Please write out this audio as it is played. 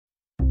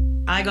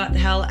I Got the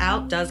Hell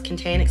Out does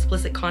contain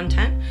explicit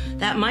content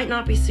that might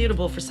not be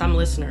suitable for some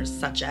listeners,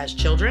 such as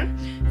children,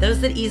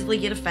 those that easily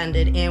get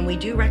offended, and we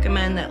do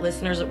recommend that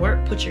listeners at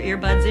work put your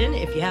earbuds in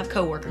if you have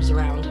coworkers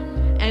around.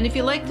 And if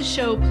you like the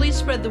show, please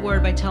spread the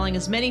word by telling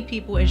as many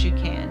people as you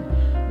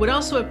can. Would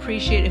also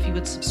appreciate if you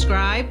would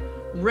subscribe,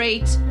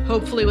 rate,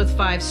 hopefully with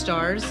 5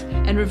 stars,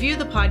 and review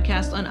the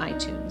podcast on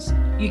iTunes.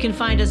 You can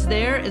find us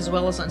there as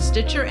well as on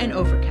Stitcher and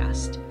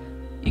Overcast.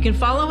 You can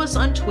follow us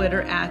on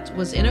Twitter at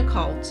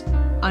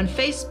WasInACult, on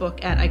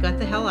Facebook at I Got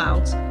the Hell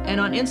Out, and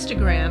on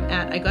Instagram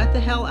at I Got the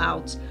Hell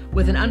Out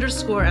with an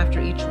underscore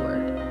after each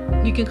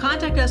word. You can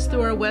contact us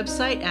through our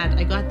website at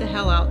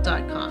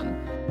IGotTheHellOut.com.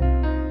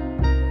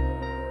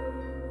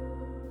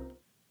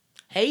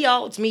 Hey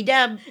y'all, it's me,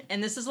 Deb.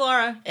 And this is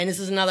Laura. And this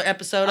is another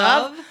episode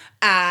of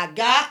I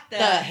Got the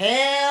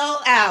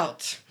Hell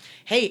Out.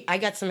 Hey, I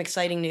got some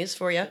exciting news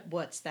for you.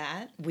 What's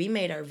that? We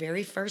made our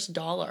very first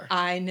 $1.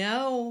 I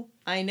know.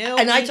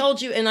 And I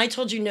told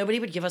you nobody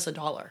would give us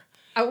 $1.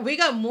 We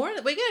got more.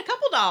 We got a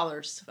couple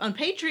dollars on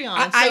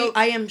Patreon.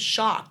 I am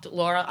shocked,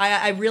 Laura.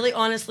 I really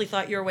honestly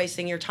thought you were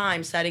wasting your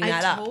time setting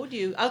that up. I told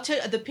you. I'll tell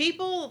you, the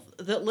people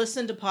that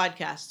listen to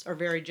podcasts are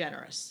very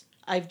generous.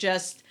 I've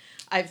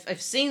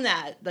seen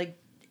that. Like,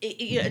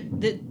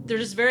 they're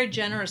just very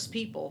generous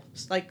people.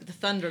 It's like the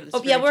thunder.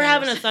 Oh yeah, we're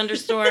having a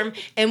thunderstorm,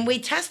 and we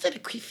tested a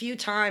few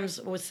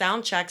times with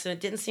sound checks, and it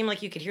didn't seem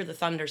like you could hear the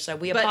thunder. So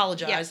we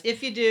apologize. Yes,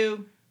 if you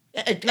do.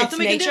 Nothing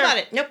we can do about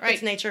it. Nope, right.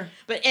 It's nature.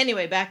 But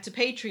anyway, back to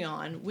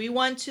Patreon. We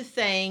want to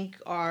thank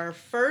our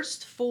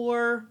first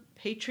 4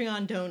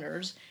 Patreon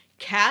donors,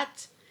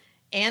 Kat,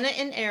 Anna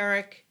and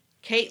Eric,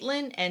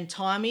 Caitlin, and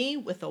Tommy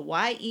with a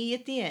Y-E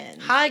at the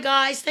end. Hi,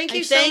 guys. Thank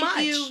you so much.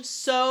 Thank you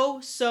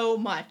so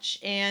much.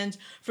 And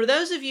for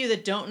those of you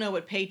that don't know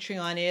what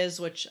Patreon is,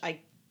 which I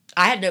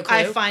had no clue.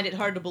 I find it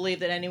hard to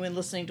believe that anyone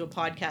listening to a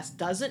podcast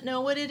doesn't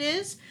know what it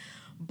is.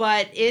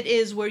 But it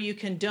is where you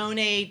can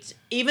donate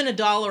even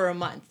 $1 a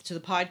month to the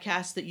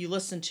podcast that you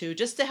listen to,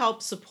 just to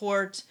help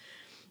support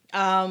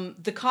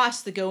the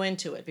costs that go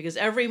into it. Because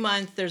every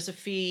month there's a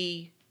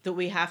fee that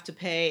we have to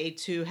pay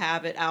to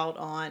have it out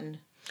on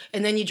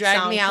And then you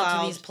drag me out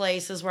to these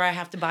places where I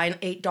have to buy an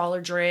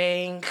 $8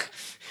 drink.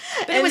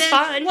 But it was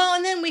fun. Well,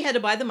 and then we had to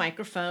buy the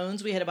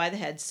microphones. We had to buy the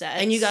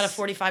headsets. And you got a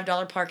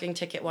 $45 parking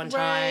ticket one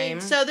time.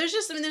 Right. So there's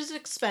there's an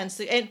expense.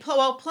 And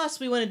plus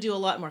we want to do a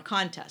lot more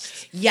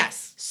contests.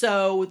 Yes.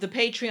 So the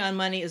Patreon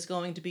money is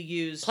going to be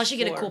used. Plus you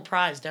get a cool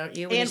prize, don't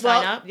you, when you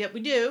sign up? Yep,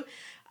 we do.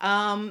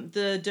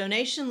 The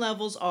donation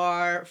levels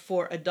are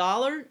for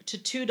 $1 to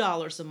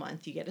 $2 a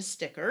month. You get a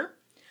sticker.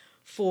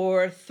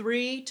 For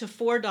 $3 to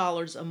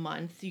 $4 a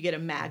month, you get a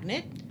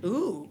magnet.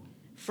 Ooh.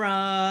 For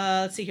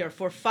 $5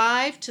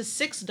 to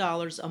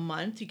 $6 a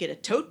month, you get a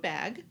tote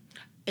bag.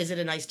 Is it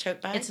a nice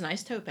tote bag? It's a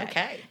nice tote bag.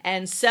 Okay.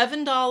 And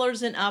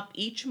 $7 and up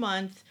each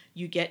month,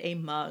 you get a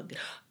mug.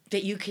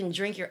 That you can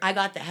drink your I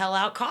Got the Hell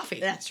Out coffee.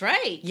 That's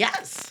right.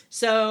 Yes.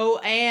 So,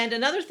 and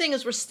another thing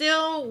is we're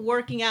still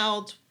working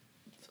out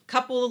a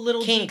couple of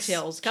little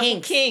details.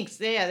 Kinks.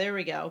 Yeah, there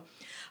we go.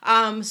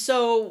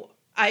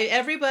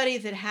 Everybody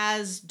that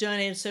has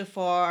donated so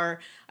far,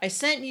 I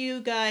sent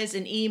you guys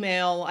an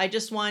email. I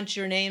just want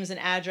your names and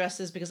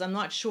addresses because I'm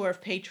not sure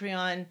if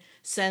Patreon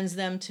sends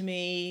them to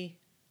me,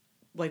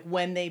 like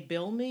when they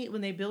bill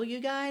you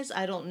guys.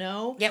 I don't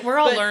know. Yeah, we're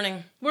all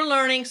learning. We're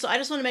learning, so I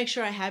just want to make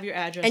sure I have your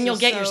addresses. And you'll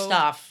get your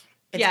stuff.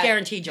 It's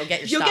guaranteed you'll get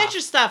your stuff. You'll get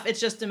your stuff.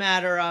 It's just a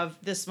matter of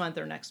this month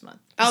or next month.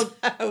 Oh,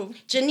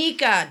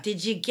 Janika,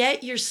 did you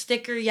get your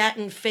sticker yet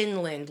in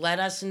Finland? Let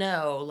us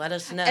know.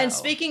 And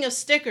speaking of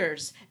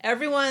stickers,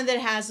 everyone that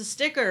has a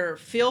sticker,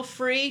 feel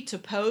free to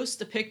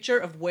post a picture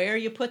of where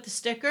you put the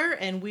sticker,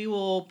 and we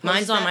will post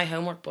Mine's on my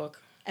homework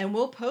book. And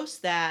we'll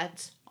post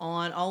that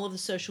on all of the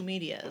social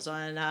medias,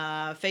 on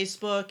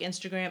Facebook,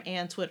 Instagram,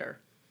 and Twitter.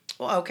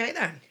 Well, okay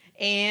then.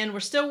 And we're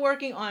still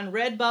working on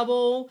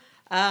Redbubble.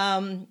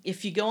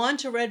 If you go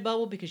onto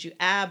Redbubble because you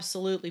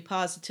absolutely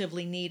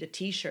positively need a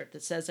t-shirt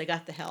that says I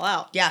Got the Hell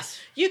Out. Yes.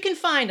 You can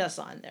find us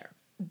on there.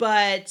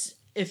 But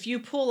if you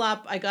pull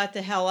up I Got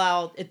the Hell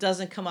Out, it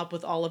doesn't come up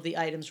with all of the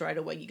items right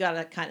away. You got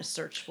to kind of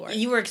search for it.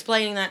 You were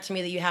explaining that to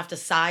me, that you have to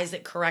size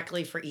it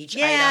correctly for each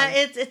item. Yeah,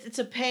 it's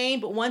a pain,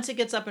 but once it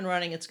gets up and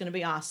running, it's going to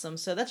be awesome.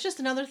 So that's just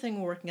another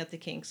thing we're working at the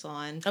kinks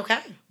on. Okay.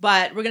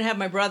 But we're going to have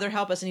my brother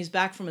help us, and he's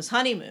back from his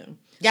honeymoon.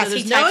 Yes, so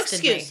there's no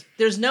excuse.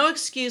 There's no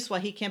excuse why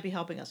he can't be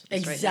helping us with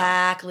this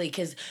exactly,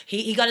 because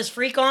he got his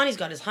freak on. He's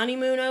got his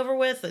honeymoon over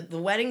with. The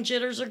wedding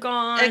jitters are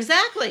gone.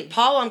 Exactly.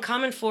 Paul, I'm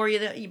coming for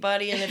you,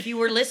 buddy. And if you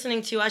were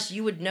listening to us,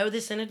 you would know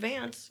this in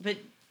advance.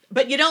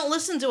 But you don't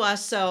listen to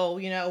us, so,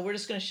 we're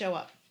just going to show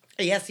up.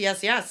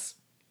 Yes.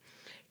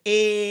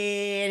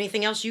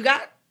 Anything else you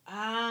got?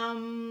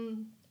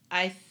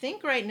 I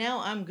think right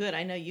now I'm good.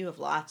 I know you have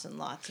lots and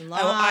lots and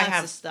lots I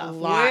have of stuff.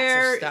 lots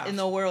Where of stuff. in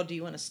the world do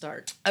you want to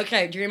start?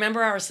 Okay, do you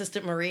remember our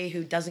assistant Marie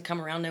who doesn't come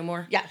around no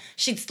more? Yeah.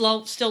 She'd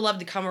still love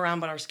to come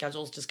around, but our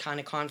schedules just kind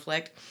of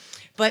conflict.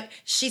 But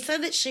she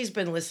said that she's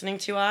been listening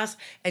to us,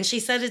 and she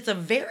said it's a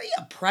very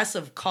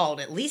oppressive cult.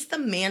 At least the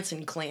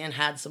Manson clan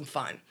had some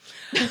fun.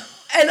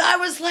 And I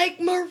was like,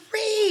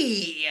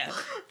 Marie!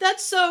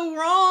 That's so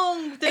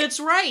wrong that it's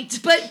right.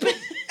 But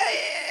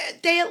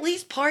they at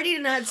least partied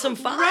and had some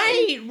fun.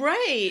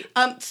 Right.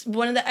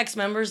 One of the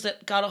ex-members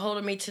that got a hold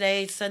of me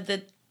today said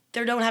that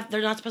they're not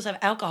supposed to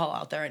have alcohol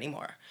out there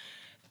anymore.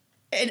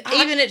 And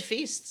Even at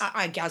feasts.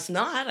 I guess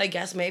not. I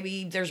guess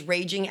maybe there's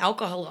raging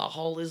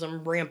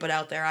alcoholism rampant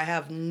out there. I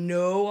have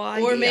no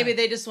idea. Or maybe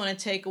they just want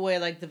to take away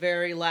like the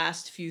very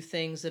last few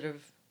things that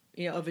have,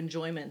 of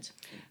enjoyment.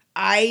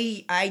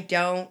 I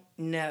don't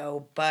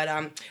know. But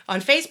on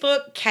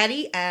Facebook,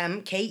 Keddy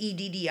M,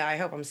 Keddi, I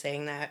hope I'm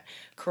saying that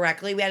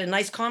correctly. We had a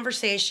nice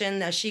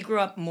conversation. She grew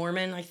up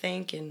Mormon, I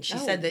think, and she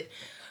said that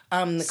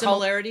the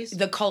similarities?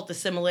 The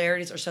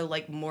similarities are so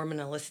like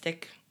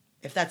Mormonistic.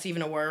 If that's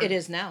even a word. It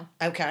is now.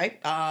 Okay.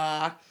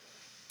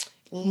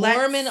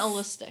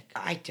 Mormonistic.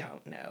 I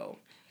don't know.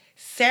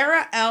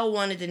 Sarah L.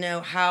 wanted to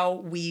know how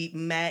we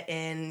met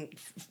and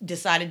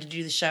decided to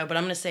do the show, but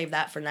I'm going to save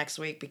that for next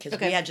week because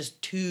we had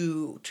just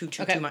too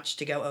much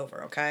to go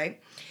over, okay?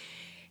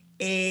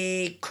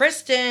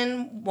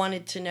 Kristen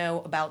wanted to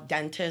know about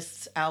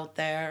dentists out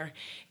there,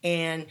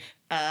 and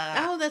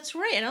oh, that's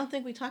right. I don't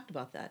think we talked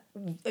about that.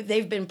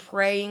 They've been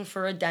praying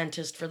for a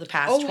dentist for the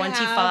past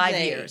 25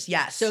 years.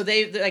 Yes. So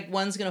they like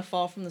one's gonna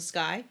fall from the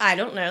sky? I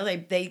don't know.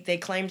 They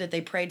claimed that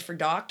they prayed for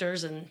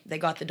doctors and they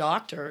got the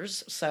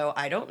doctors. So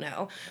I don't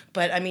know.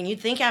 But I mean, you'd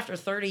think after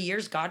 30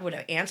 years God would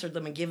have answered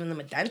them and given them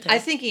a dentist. I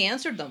think he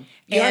answered them.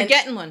 You're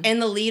getting one.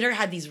 And the leader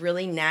had these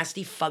really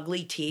nasty,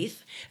 fugly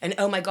teeth. And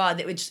oh my God,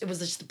 it was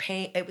just a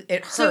pain. It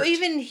hurt. So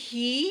even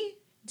he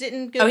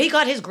didn't go. Oh, he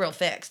got his grill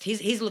fixed.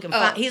 He's looking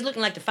fine. He's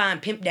looking like the fine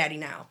pimp daddy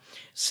now.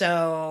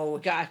 So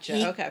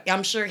gotcha. Okay.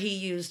 I'm sure he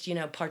used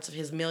parts of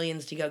his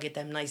millions to go get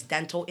them nice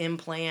dental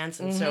implants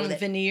and so that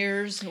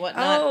veneers and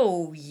whatnot.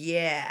 Oh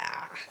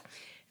yeah.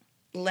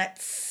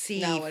 Let's see.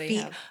 Now, what do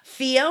you have?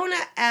 Fiona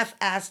F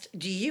asked,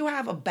 "Do you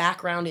have a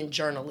background in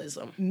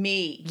journalism?"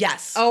 Me.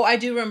 Yes. Oh, I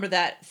do remember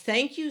that.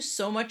 Thank you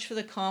so much for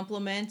the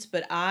compliment,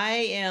 but I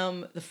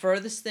am the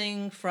furthest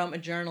thing from a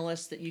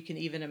journalist that you can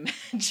even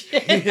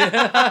imagine.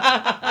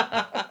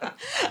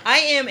 I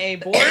am a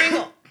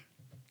boring...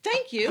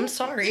 Thank you. I'm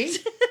sorry.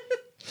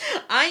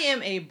 I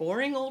am a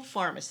boring old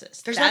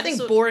pharmacist. There's nothing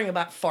boring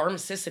about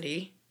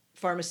pharmacicity.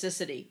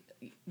 Pharmacicity.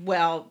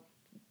 Well,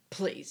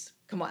 please.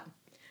 Come on.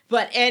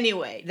 But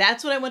anyway,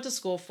 that's what I went to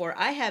school for.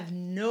 I have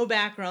no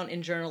background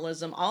in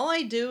journalism. All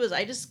I do is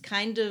I just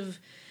kind of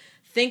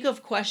think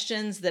of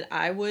questions that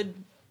I would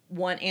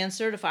want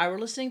answered if I were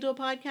listening to a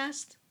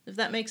podcast, if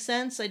that makes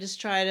sense. I just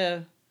try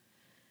to,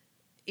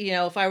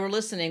 if I were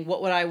listening,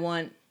 what would I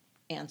want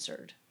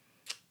answered?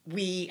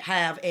 We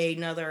have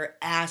another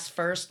Ass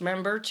First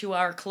member to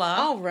our club.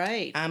 Oh,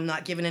 right. I'm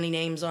not giving any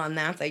names on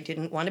that. They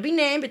didn't want to be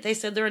named, but they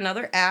said they're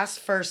another Ass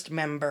First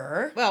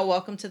member. Well,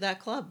 welcome to that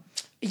club.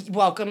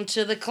 Welcome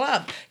to the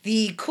club.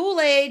 The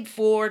Kool-Aid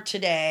for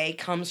today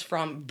comes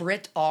from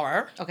Britt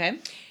R. Okay.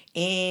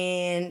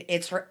 And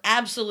it's her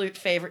absolute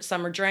favorite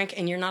summer drink,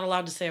 and you're not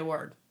allowed to say a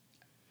word.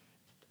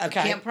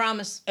 Okay. Can't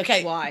promise.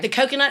 Okay. Why? The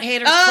Coconut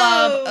Haters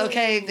Club.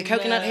 Okay. The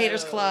Coconut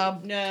Haters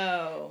Club.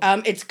 No.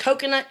 It's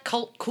coconut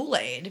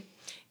Kool-Aid,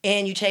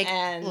 and you take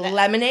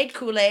lemonade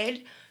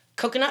Kool-Aid,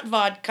 coconut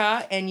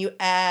vodka, and you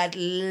add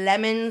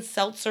lemon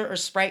seltzer or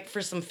Sprite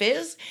for some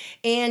fizz,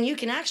 and you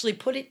can actually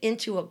put it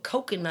into a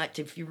coconut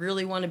if you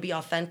really want to be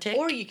authentic.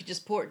 Or you could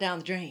just pour it down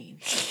the drain.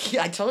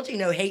 I told you,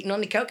 no hating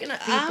on the coconut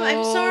people.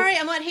 I'm sorry,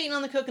 I'm not hating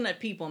on the coconut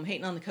people. I'm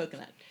hating on the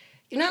coconut.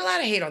 You're not allowed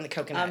to hate on the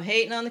coconut. I'm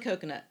hating on the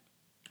coconut.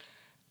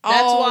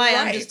 That's why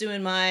I'm just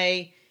doing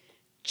my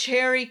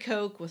cherry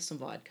Coke with some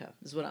vodka,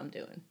 is what I'm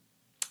doing.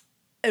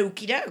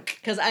 Okie doke.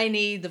 Because I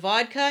need the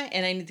vodka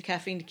and I need the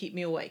caffeine to keep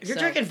me awake. You're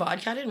drinking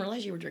vodka? I didn't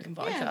realize you were drinking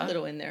vodka. Yeah, a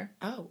little in there.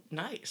 Oh,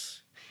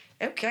 nice.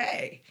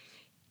 Okay.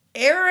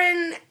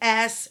 Aaron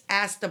S.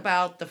 asked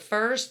about the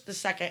first, the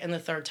second, and the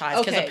third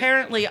ties. Because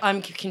apparently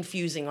I'm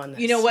confusing on this.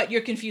 You know what? You're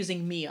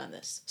confusing me on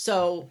this.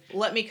 So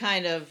let me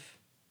kind of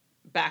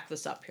back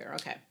this up here.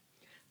 Okay.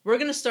 We're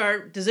going to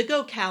start. Does it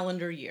go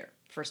calendar year,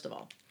 first of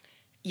all?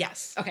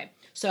 Yes. Okay.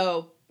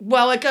 So.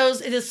 Well, it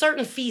goes. It is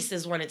certain feast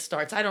is when it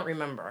starts. I don't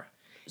remember.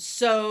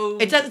 So.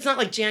 It's not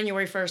like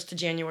January 1st to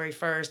January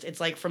 1st.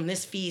 It's like from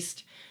this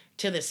feast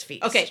to this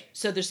feast. Okay.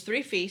 So there's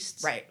 3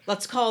 feasts. Right.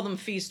 Let's call them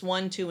feast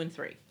 1, 2, and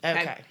 3.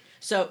 Okay.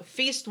 So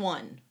feast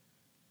 1,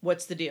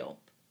 what's the deal?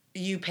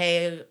 You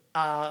pay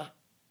all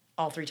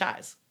 3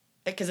 ties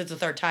because it's a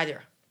third tithe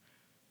year.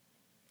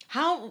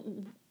 How?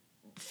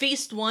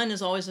 Feast 1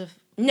 is always a.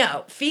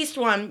 No, feast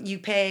 1 you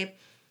pay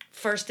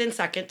first and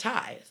second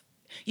tithe.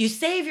 You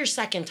save your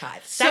second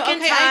tithe. Second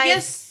tithe. I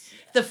guess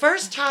the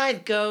first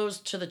tithe goes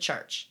to the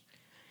church.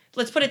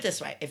 Let's put it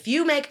this way: if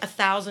you make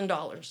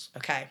 $1,000,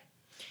 okay,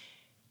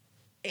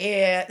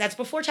 That's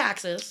before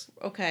taxes.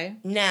 Okay.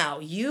 Now,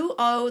 you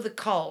owe the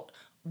cult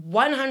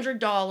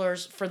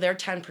 $100 for their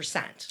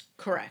 10%.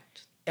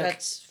 Correct. Okay.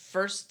 That's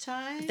first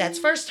tithe? That's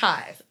first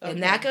tithe, Okay.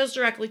 and that goes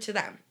directly to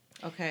them.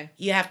 Okay.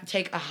 You have to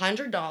take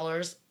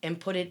 $100 and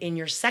put it in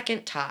your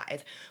second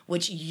tithe,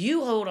 which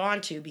you hold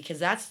on to because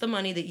that's the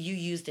money that you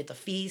used at the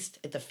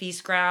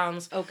feast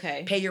grounds.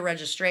 Okay. Pay your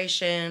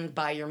registration,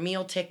 buy your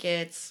meal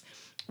tickets,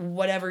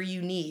 whatever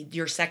you need.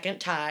 Your second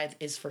tithe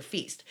is for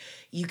feast.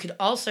 You could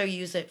also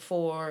use it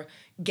for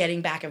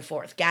getting back and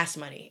forth, gas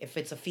money. If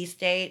it's a feast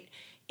date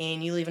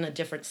and you live in a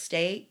different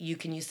state, you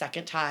can use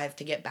second tithe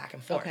to get back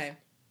and forth. Okay.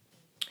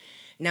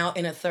 Now,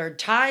 in a third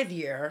tithe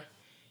year,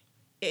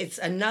 it's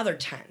another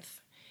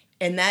 10th.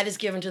 And that is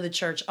given to the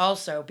church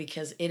also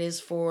because it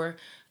is for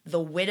the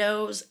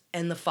widows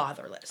and the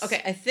fatherless.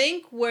 Okay, I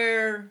think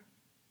there's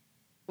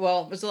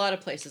a lot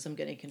of places I'm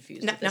getting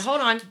confused with this. Now,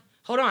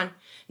 hold on.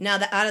 Now,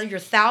 out of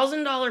your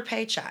 $1,000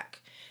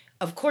 paycheck,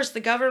 of course, the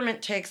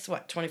government takes,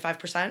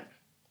 25%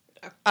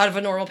 out of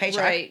a normal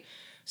paycheck? Right.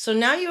 So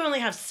now you only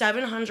have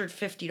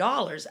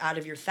 $750 out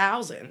of your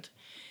 $1,000.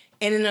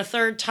 And in a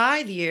third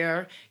tithe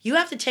year, you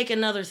have to take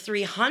another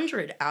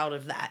 $300 out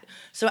of that.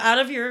 So out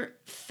of your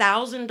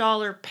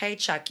 $1,000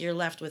 paycheck, you're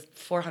left with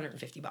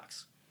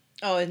 $450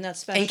 Oh, isn't that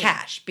special? in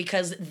cash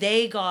because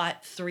they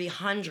got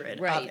 $300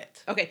 of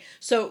it. Okay,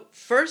 so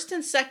first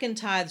and second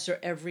tithes are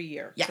every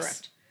year, Yes.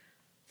 correct?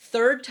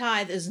 Third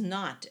tithe is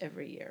not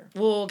every year.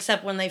 Well,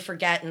 except when they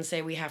forget and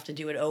say we have to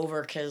do it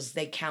over because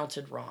they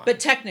counted wrong. But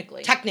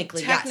technically,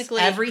 yes.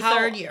 Every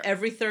third year.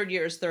 Every third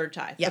year is third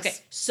tithe.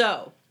 Yes.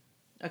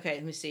 Okay,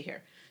 let me see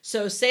here.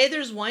 So say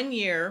there's 1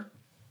 year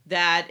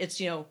that it's,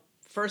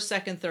 first,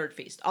 second, third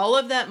feast. All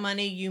of that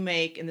money you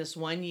make in this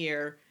 1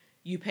 year,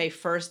 you pay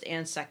first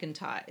and second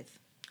tithe.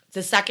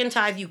 The second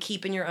tithe you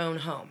keep in your own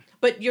home.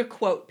 But you're,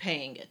 quote,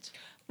 paying it.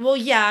 Well,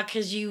 yeah,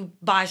 because you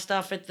buy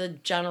stuff at the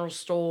general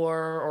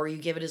store or you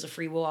give it as a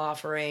free will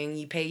offering.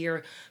 You pay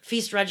your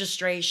feast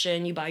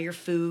registration. You buy your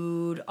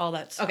food, all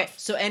that stuff. Okay,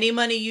 so any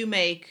money you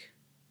make,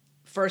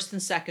 first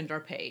and second are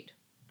paid.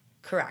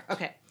 Correct.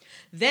 Okay.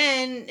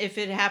 Then, if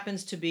it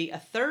happens to be a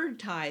third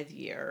tithe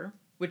year,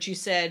 which you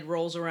said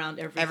rolls around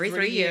every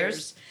 3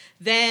 years,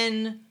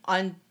 then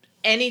on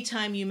any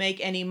time you make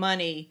any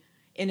money,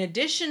 in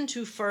addition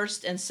to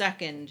first and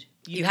second,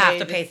 you have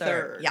to pay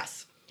third.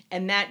 Yes.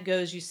 And that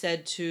goes, you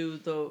said, to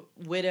the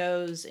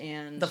widows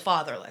and the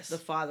fatherless. The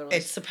fatherless.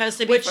 It's supposed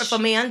to be if a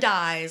man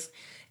dies,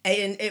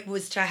 and it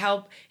was to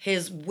help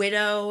his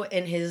widow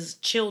and his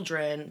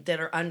children that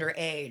are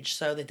underage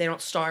so that they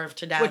don't starve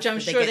to death. Which I'm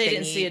sure they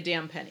didn't see a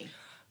damn penny.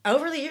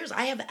 Over the years,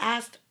 I have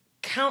asked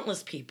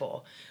countless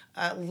people.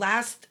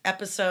 Last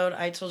episode,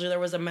 I told you there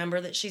was a member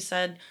that she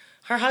said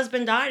her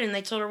husband died, and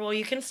they told her, well,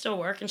 you can still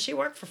work. And she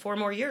worked for 4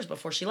 more years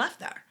before she left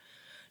there.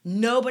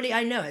 Nobody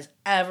I know has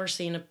ever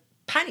seen a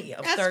penny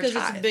of third tithe. That's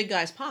because it's a big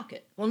guy's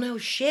pocket. Well, no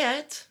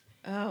shit.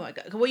 Oh, my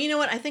God. Well, you know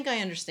what? I think I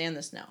understand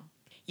this now.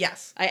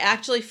 Yes. I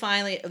actually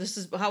finally, this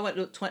is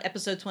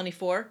episode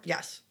 24?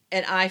 Yes.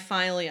 And I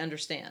finally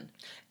understand.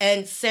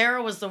 And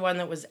Sarah was the one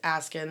that was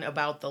asking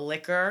about the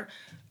liquor.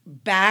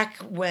 Back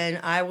when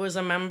I was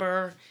a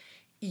member,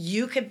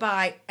 you could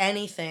buy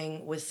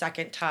anything with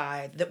second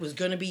tithe that was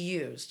going to be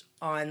used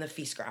on the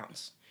feast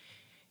grounds.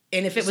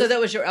 And if it so that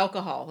was your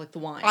alcohol, like the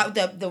wine.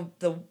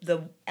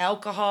 The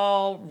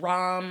alcohol,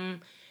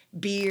 rum,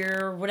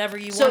 beer, whatever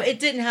you want. So it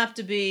didn't have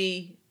to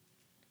be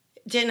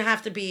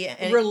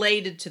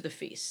related to the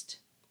feast.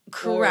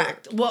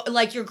 Correct. Well,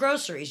 like your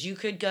groceries, you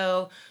could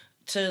go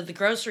to the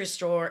grocery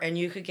store and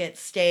you could get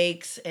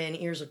steaks and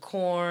ears of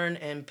corn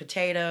and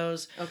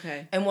potatoes.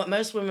 Okay. And what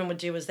most women would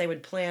do is they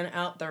would plan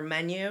out their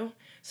menu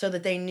so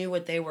that they knew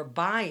what they were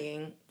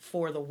buying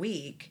for the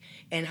week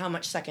and how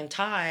much second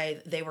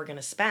tithe they were going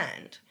to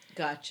spend.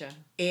 Gotcha.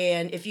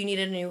 And if you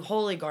needed a new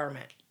holy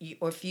garment,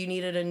 or if you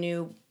needed a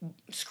new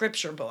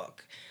scripture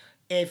book,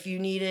 if you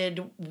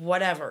needed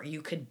whatever,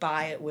 you could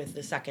buy it with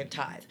the second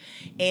tithe.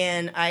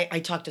 And I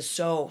talked to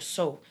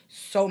so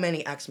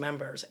many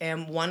ex-members.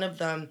 And one of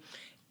them,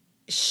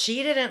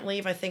 she didn't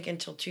leave, I think,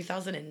 until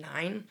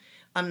 2009.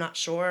 I'm not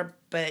sure.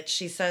 But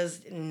she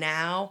says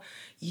now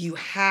you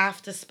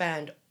have to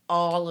spend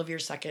all of your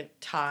second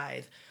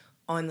tithe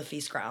on the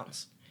feast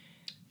grounds.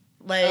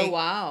 Like, oh,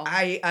 wow.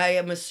 I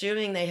am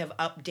assuming they have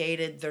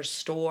updated their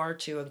store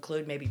to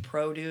include maybe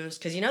produce.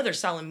 Because, they're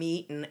selling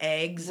meat and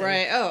eggs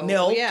and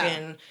milk. Yeah.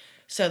 And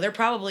so they're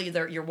probably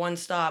your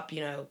one-stop,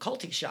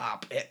 culty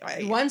shop.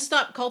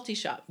 One-stop culty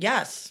shop.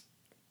 Yes.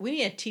 We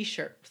need a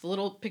T-shirt with a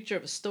little picture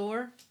of a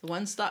store. The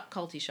one-stop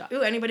culty shop.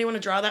 Ooh, anybody want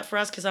to draw that for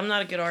us? Because I'm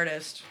not a good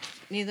artist.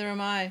 Neither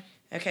am I.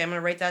 Okay, I'm going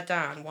to write that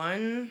down.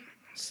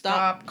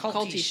 One-stop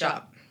culty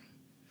shop.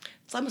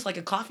 It's almost like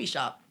a coffee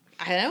shop.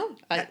 I know.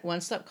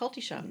 One-stop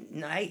culty shop.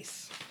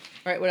 Nice.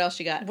 All right, what else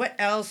you got? What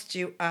else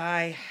do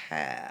I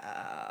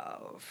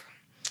have?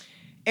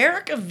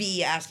 Erica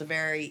V asked a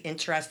very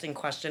interesting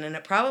question, and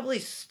it probably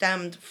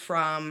stemmed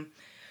from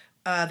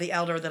the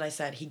elder that I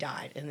said he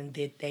died, and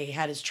then they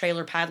had his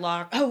trailer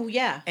padlocked. Oh,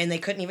 yeah. And they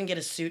couldn't even get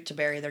a suit to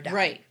bury their dad.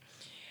 Right.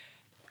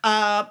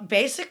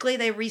 Basically,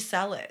 they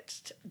resell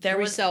it.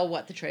 Resell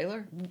what, the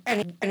trailer?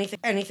 Anything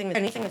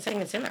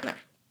that's in there.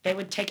 They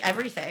would take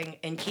everything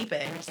and keep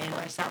it and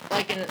resell it.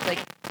 Like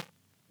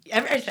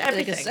Everything.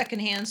 like a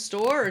secondhand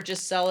store, or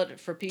just sell it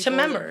for people To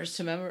members.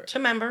 To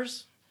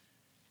members.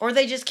 Or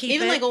they just keep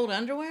even it. like old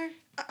underwear.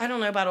 I don't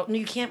know about it.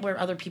 You can't wear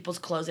other people's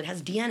clothes. It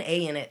has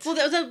DNA in it.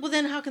 Well,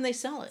 then how can they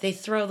sell it? They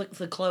throw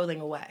the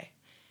clothing away.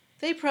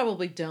 They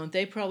probably don't.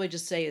 They probably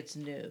just say it's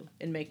new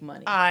and make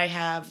money.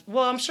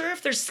 Well, I'm sure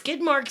if there's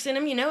skid marks in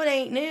them, it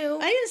ain't new.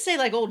 I didn't say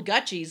like old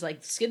Gucci's,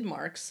 like skid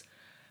marks.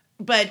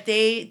 But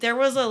there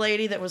was a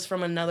lady that was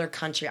from another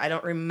country. I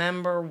don't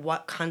remember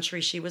what country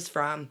she was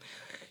from.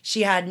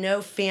 She had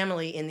no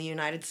family in the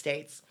United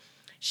States.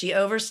 She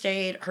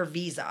overstayed her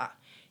visa.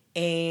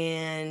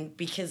 And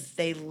because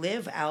they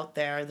live out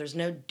there, there's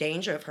no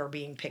danger of her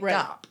being picked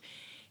up.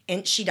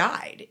 And she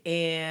died.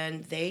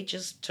 And they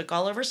just took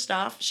all of her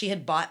stuff. She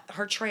had bought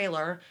her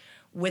trailer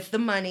with the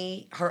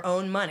money, her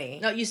own money.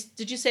 No,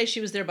 did you say she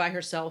was there by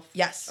herself?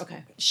 Yes.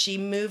 Okay. She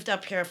moved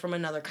up here from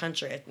another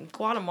country,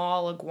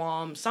 Guatemala,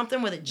 Guam,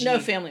 something with a G. No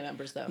family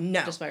members, though.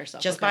 No. Just by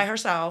herself. Just by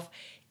herself.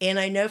 And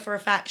I know for a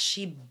fact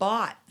she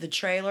bought the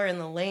trailer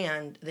and the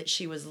land that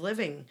she was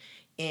living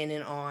in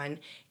and on.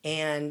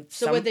 And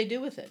so what'd they do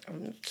with it?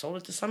 Sold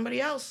it to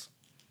somebody else.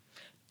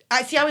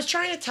 I was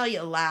trying to tell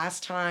you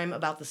last time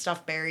about the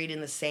stuff buried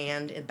in the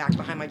sand and back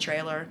behind my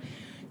trailer.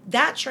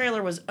 That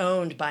trailer was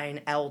owned by an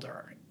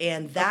elder.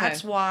 And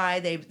that's why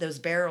those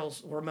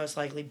barrels were most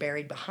likely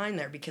buried behind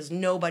there, because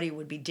nobody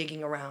would be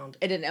digging around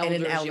in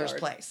an elder's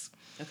place.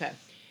 Okay.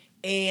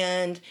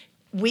 And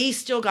we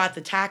still got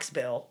the tax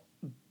bill,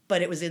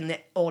 but it was in the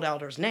old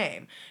elder's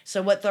name.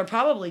 So what they're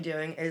probably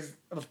doing is,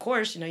 of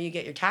course, you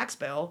get your tax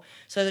bill.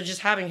 So they're just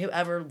having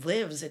whoever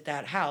lives at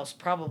that house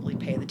probably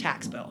pay the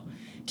tax bill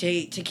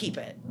to keep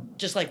it,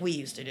 just like we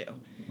used to do,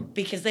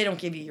 because they don't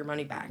give you your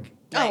money back.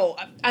 Oh,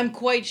 I'm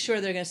quite sure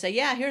they're going to say,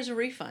 yeah, here's a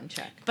refund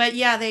check. But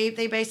yeah,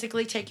 they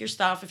basically take your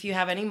stuff. If you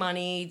have any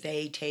money,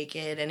 they take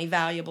it. Any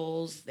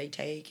valuables, they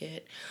take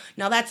it.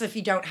 Now, that's if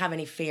you don't have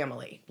any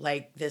family.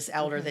 Like this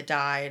elder that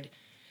died,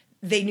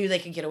 they knew they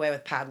could get away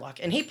with padlock.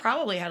 And he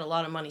probably had a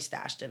lot of money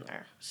stashed in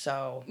there.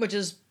 So, which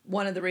is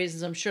one of the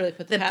reasons I'm sure they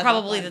put the padlock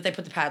probably on. That they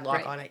put the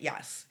padlock on it,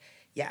 yes.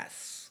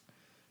 Yes.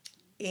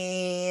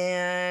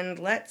 And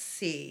let's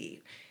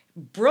see.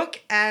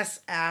 Brooke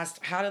S.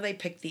 asked, how do they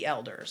pick the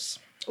elders?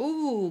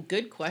 Ooh,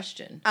 good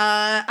question.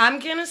 I'm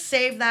going to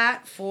save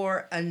that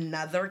for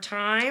another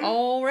time.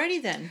 Alrighty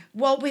then.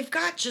 Well, we've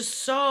got just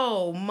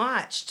so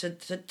much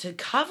to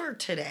cover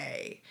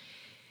today.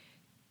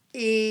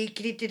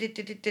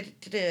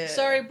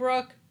 Sorry,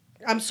 Brooke.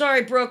 I'm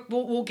sorry, Brooke.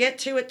 We'll get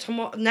to it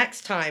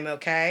next time,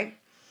 okay?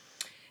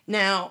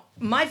 Now,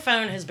 my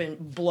phone has been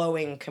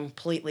blowing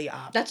completely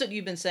up. That's what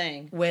you've been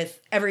saying. With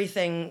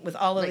everything, with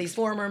all of these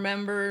former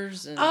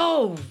members.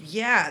 Oh,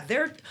 yeah.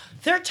 They're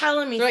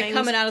telling me they're things.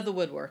 Coming out of the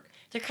woodwork.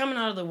 They're coming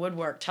out of the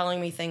woodwork telling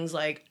me things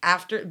like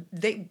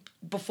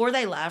before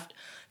they left,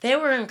 they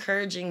were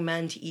encouraging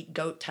men to eat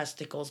goat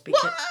testicles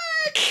because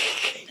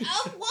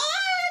What?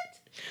 What?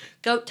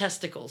 Goat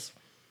testicles.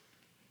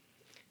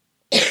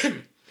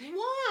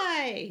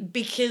 Why?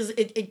 Because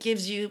it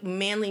gives you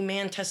manly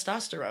man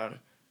testosterone.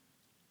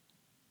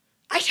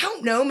 I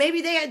don't know.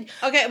 Maybe they had...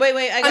 Okay,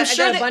 wait. I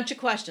got a bunch of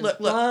questions. Look.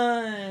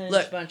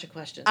 Bunch of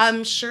questions.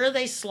 I'm sure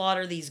they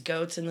slaughter these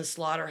goats in the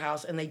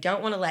slaughterhouse, and they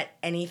don't want to let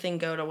anything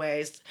go to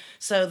waste.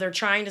 So they're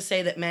trying to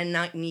say that men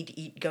not need to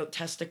eat goat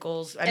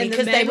testicles. I mean,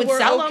 because they would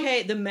sell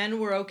them. The men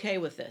were okay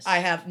with this. I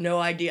have no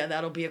idea.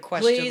 That'll be a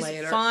question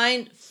later.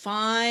 Please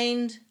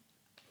find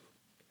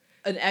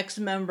an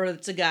ex-member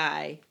that's a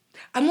guy.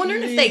 I'm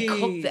wondering if they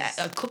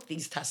cook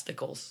these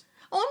testicles.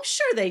 Oh, I'm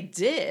sure they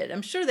did.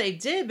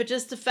 But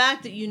just the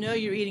fact that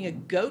you're eating a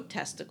goat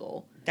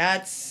testicle,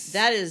 that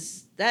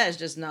is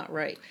just not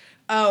right.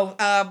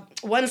 Oh,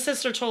 one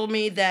sister told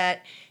me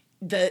that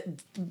the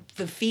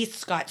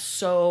feasts got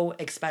so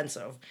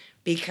expensive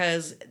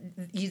because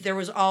there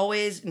was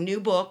always new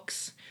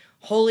books,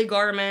 holy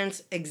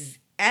garments,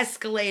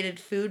 escalated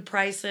food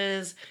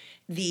prices,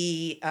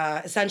 the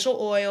essential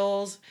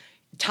oils,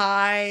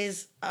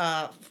 tithes.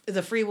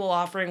 The free will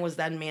offering was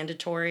then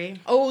mandatory.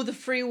 Oh, the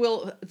free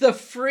will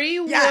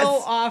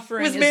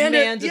offering is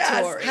mandatory.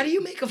 Yes. How do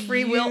you make a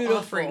free will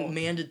offering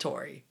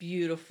mandatory?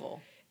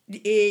 Beautiful.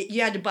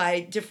 You had to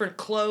buy different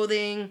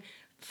clothing,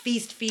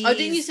 feast fees. Oh,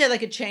 didn't you say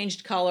like it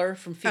changed color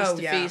from feast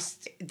to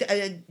feast?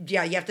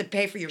 Yeah, you have to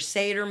pay for your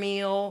Seder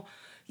meal.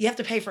 You have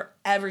to pay for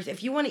everything.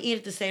 If you want to eat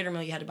at the Seder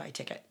meal, you had to buy a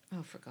ticket.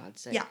 Oh, for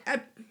God's sake. Yeah.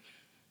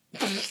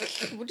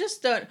 Well,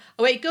 just don't.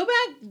 Oh, wait, go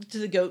back to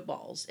the goat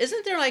balls.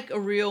 Isn't there like a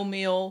real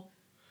meal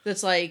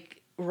that's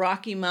like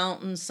Rocky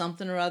Mountain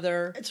something or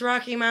other? It's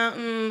Rocky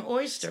Mountain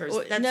oysters.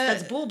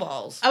 That's bull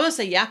balls. I would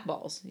say yak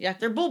balls.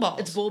 They're bull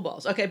balls. It's bull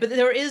balls. Okay, but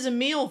there is a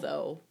meal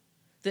though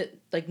that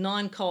like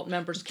non-cult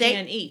members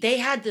can eat. They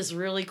had this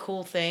really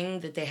cool thing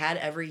that they had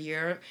every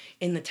year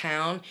in the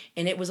town,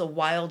 and it was a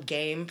wild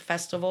game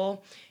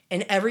festival,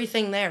 and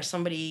everything there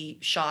somebody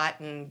shot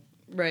and.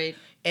 Right.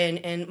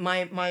 And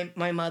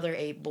my mother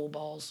ate bull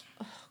balls.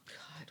 Oh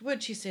God, What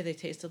did she say they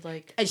tasted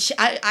like? And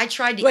I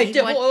tried to eat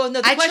one.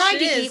 No, the I question tried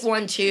to is, eat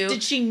one too.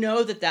 Did she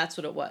know that that's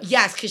what it was?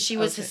 Yes, because she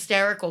was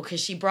hysterical. Because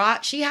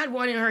she had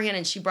one in her hand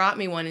and she brought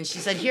me one and she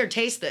said, "Here,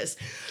 taste this."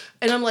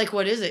 And I'm like,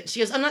 "What is it?" She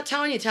goes, "I'm not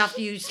telling you till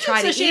after you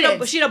try to eat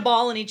it." She had a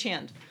ball in each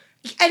hand.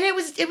 And it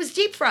was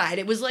deep fried.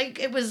 It was like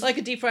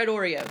a deep fried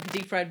Oreo,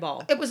 deep fried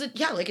ball. It was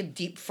like a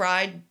deep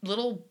fried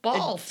little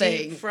ball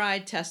thing. Deep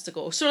fried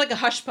testicle, sort of like a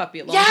hush puppy.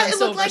 It looked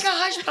like a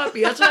hush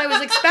puppy. That's what I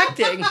was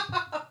expecting.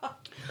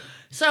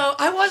 So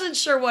I wasn't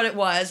sure what it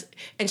was,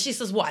 and she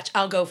says, "Watch,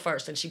 I'll go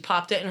first." And she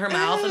popped it in her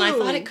mouth, and I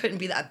thought it couldn't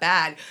be that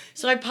bad.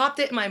 So I popped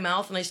it in my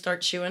mouth, and I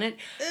start chewing it.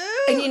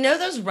 Ew. And you know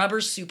those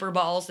rubber super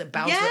balls that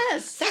bounce?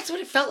 Yes. That's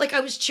what it felt like I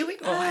was chewing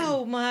on.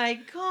 Oh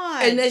my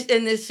God. And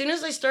as soon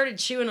as I started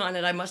chewing on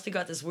it, I must have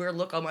got this weird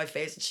look on my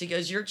face. And she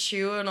goes, "You're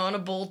chewing on a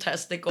bull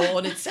testicle."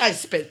 And I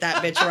spit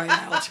that bitch right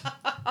out.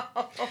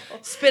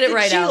 Spit it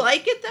right out. Did she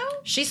like it, though?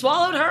 She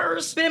swallowed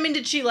hers. But, I mean,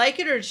 did she like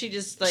it, or did she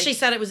just, like... She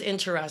said it was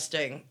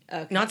interesting.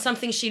 Okay. Not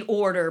something she'd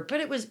order,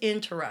 but it was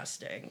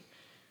interesting.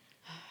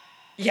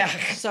 Yeah.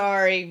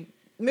 Sorry.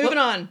 Moving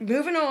on.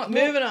 Moving on.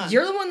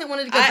 You're the one that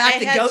wanted to go back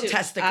to goat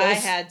testicles. I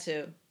had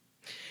to.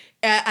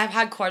 I've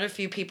had quite a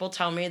few people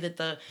tell me that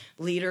the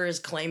leader is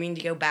claiming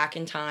to go back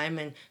in time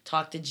and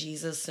talk to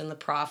Jesus and the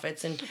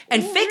prophets and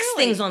fix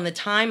things on the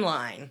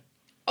timeline.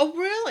 Oh,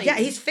 really? Yeah,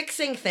 he's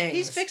fixing things.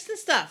 He's fixing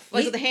stuff.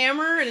 Like with a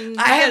hammer and he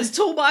has his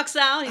toolbox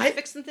out. He's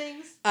fixing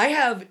things. I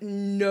have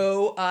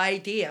no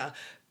idea.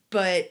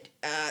 But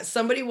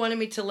somebody wanted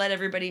me to let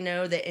everybody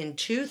know that in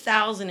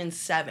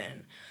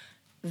 2007,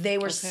 they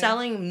were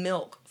selling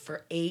milk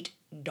for $8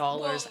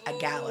 a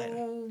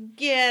gallon.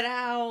 Get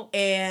out.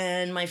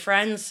 And my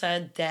friend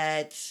said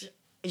that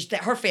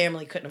her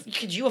family couldn't.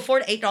 Could you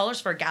afford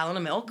 $8 for a gallon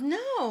of milk?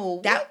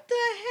 No. What the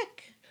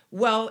heck?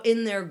 Well,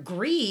 in their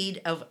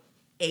greed of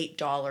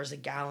 $8 a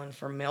gallon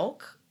for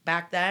milk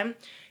back then,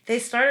 they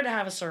started to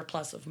have a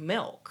surplus of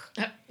milk.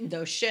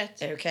 No shit.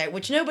 Okay,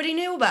 which nobody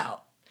knew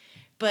about.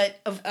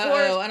 But of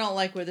course... Oh, I don't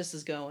like where this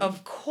is going.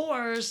 Of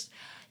course,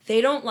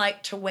 they don't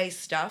like to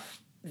waste stuff.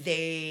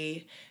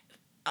 They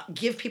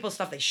give people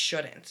stuff they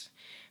shouldn't.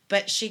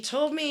 But she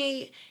told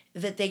me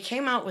that they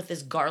came out with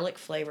this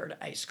garlic-flavored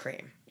ice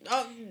cream.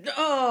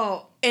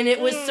 Oh. And it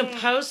was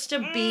supposed to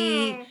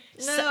be...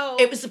 No.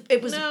 It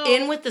was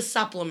in with the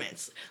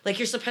supplements. Like,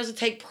 you're supposed to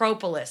take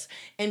propolis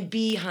and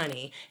bee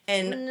honey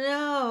and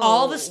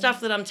all the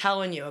stuff that I'm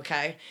telling you,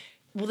 okay?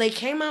 Well, they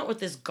came out with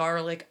this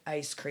garlic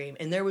ice cream,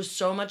 and there was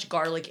so much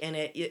garlic in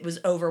it, it was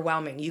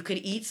overwhelming. You could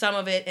eat some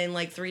of it, and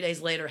like 3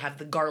 days later, have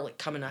the garlic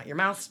coming out your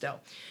mouth still.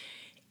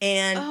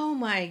 And oh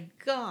my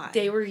God.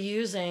 They were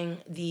using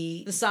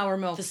the sour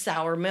milk. The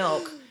sour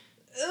milk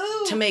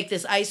to make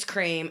this ice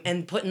cream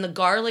and putting the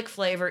garlic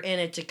flavor in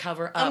it to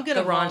cover up the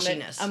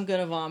raunchiness. I'm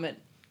gonna vomit.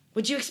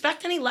 Would you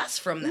expect any less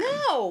from them?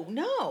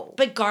 No.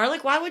 But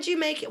garlic, why wouldn't you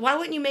make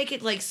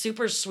it like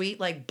super sweet,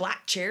 like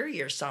black cherry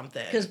or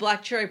something? Because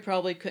black cherry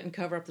probably couldn't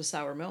cover up the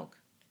sour milk.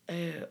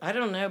 Ew, I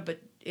don't know,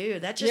 but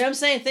that just... You know what I'm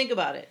saying? Think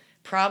about it.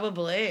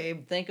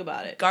 Probably. Think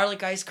about it.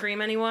 Garlic ice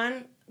cream,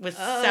 anyone? With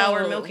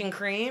sour milk and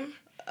cream?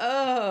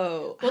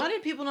 Oh. Well, how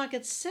did people not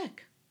get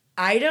sick?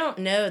 I don't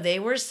know. They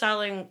were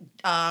selling,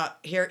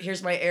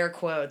 here's my air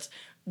quotes,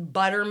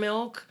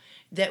 buttermilk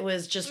that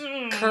was just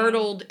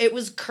curdled. It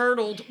was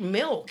curdled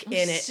milk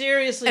in it.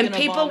 Seriously, and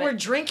people were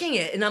drinking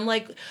it. And I'm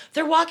like,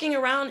 they're walking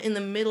around in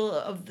the middle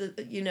of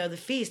the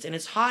feast, and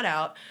it's hot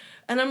out.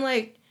 And I'm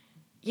like,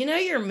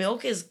 your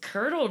milk is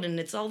curdled and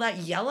it's all that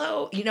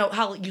yellow. You know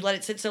how you let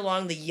it sit so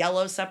long, the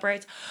yellow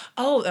separates?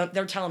 Oh,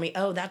 they're telling me,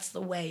 that's the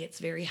way. It's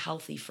very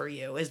healthy for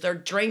you. Is they're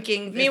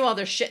drinking. Meanwhile,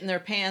 they're shitting their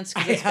pants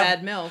because it's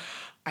bad milk.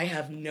 I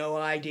have no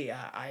idea.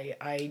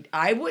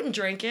 I wouldn't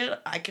drink it.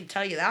 I can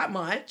tell you that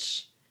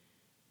much.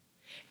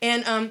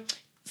 And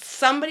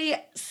somebody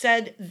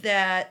said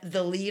that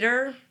the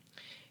leader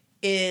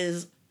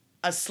is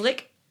a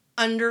slick,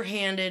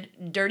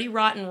 underhanded, dirty,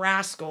 rotten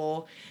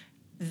rascal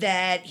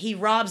that he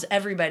robs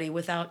everybody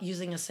without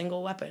using a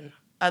single weapon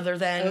other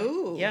than...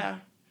 Ooh. Yeah.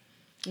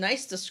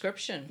 Nice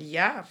description.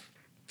 Yeah.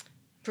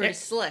 Pretty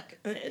slick.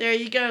 There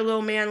you go,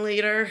 little man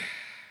leader.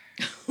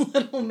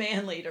 Little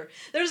man leader.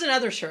 There's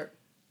another shirt.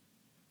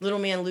 Little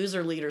man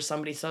loser leader,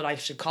 somebody said I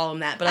should call him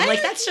that. But I'm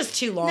like, that's just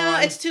too long. No,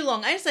 it's too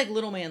long. I just like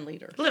little man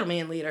leader. Little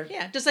man leader.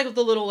 Yeah, just like with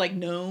the little, like,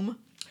 gnome.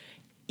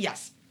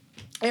 Yes.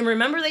 And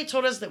remember they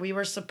told us that we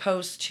were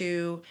supposed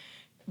to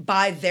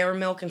buy their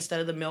milk instead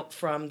of the milk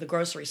from the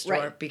grocery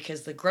store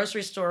because the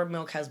grocery store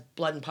milk has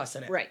blood and pus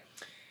in it. Right.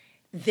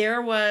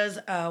 There was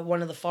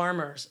one of the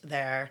farmers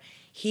there.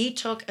 He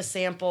took a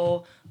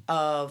sample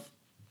of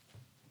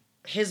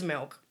his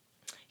milk.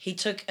 He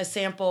took a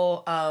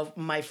sample of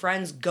my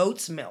friend's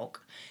goat's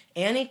milk.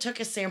 And he took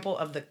a sample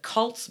of the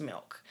cult's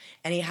milk.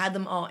 And he had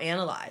them all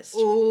analyzed.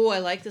 Oh, I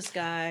like this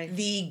guy.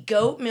 The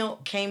goat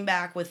milk came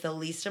back with the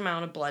least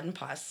amount of blood and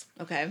pus.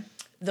 Okay.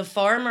 The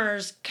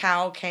farmer's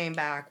cow came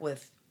back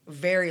with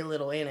very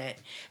little in it.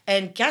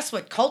 And guess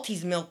what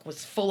Culty's milk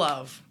was full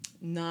of?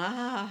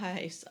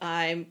 Nice.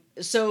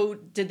 So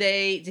did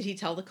he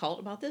tell the cult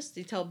about this?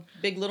 Did he tell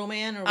Big Little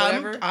Man or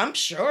whatever? I'm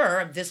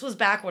sure. This was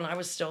back when I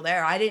was still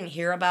there. I didn't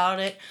hear about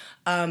it.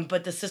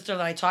 But the sister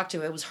that I talked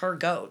to, it was her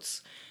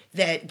goats.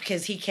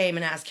 Because he came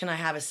and asked, can I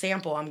have a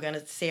sample? I'm going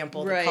to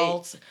sample the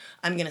cults.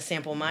 I'm going to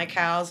sample my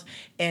cows.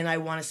 And I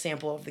want a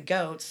sample of the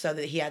goats, so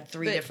that he had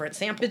three different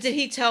samples. But did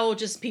he tell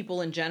just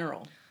people in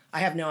general? I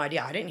have no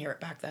idea. I didn't hear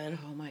it back then.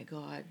 Oh my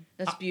God.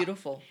 That's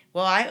beautiful.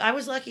 Well, I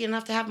was lucky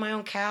enough to have my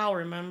own cow,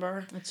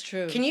 remember? That's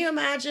true. Can you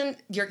imagine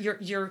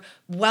your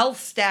wealth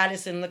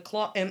status in the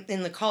cult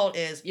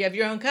is... You have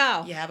your own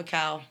cow. You have a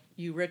cow.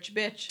 You rich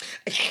bitch.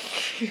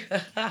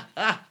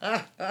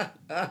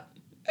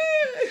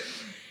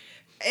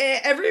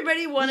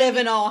 Everybody wanted...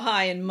 Living all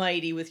high and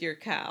mighty with your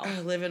cow.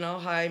 Living all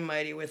high and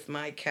mighty with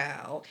my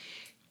cow.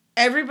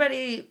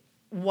 Everybody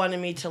wanted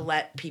me to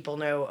let people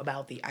know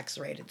about the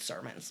X-rated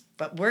sermons.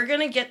 But we're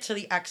going to get to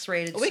the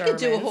X-rated sermons. We could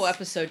do a whole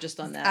episode just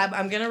on that.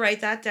 I'm going to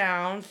write that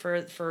down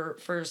for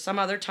some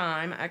other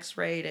time.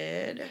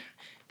 X-rated.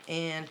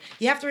 And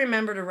you have to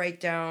remember to write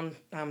down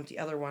the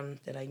other one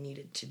that I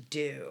needed to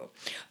do.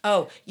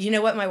 Oh, you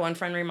know what my one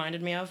friend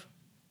reminded me of?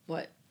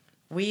 What?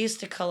 We used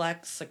to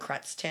collect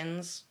Secrets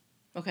tins.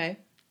 Okay.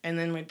 And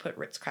then we'd put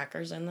Ritz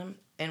crackers in them,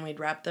 and we'd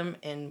wrap them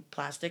in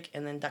plastic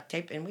and then duct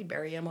tape, and we'd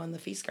bury them on the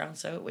feast ground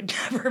so it would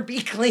never be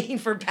clean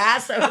for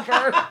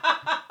Passover.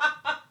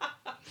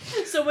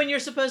 So when you're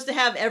supposed to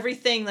have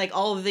everything, like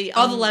all the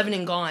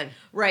leavening gone.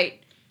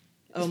 Right.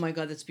 Oh my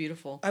God, that's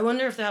beautiful. I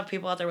wonder if they have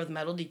people out there with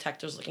metal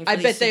detectors looking for I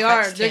these bet they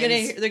are.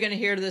 tins. They're gonna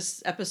hear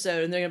this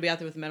episode and they're gonna be out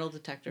there with a metal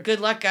detector. Good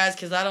luck, guys,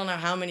 because I don't know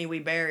how many we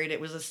buried. It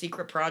was a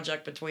secret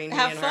project between me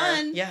and her. Have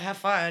fun. Yeah, have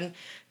fun.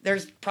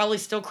 There's probably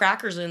still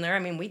crackers in there. I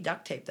mean, we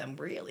duct taped them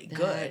really good.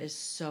 That is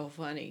so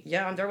funny.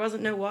 Yeah, there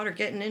wasn't no water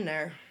getting in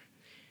there.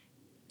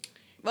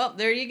 Well,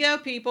 there you go,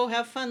 people.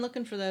 Have fun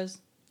looking for those.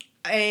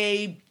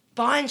 A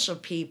bunch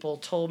of people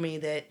told me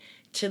that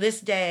to this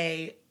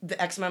day,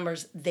 the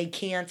ex-members, they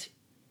can't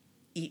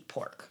eat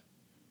pork.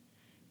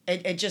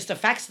 It just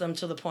affects them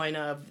to the point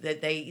of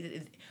that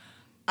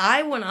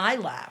when I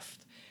left,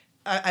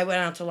 I went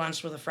out to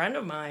lunch with a friend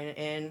of mine,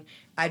 and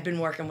I'd been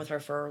working with her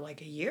for like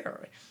a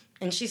year.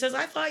 And she says,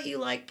 I thought you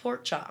liked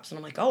pork chops. And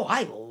I'm like, oh,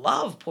 I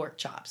love pork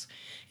chops.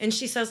 And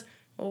she says,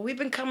 well, we've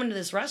been coming to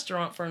this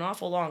restaurant for an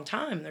awful long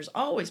time. There's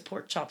always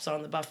pork chops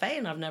on the buffet,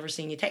 and I've never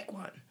seen you take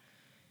one.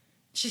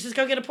 She says,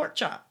 go get a pork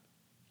chop.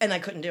 And I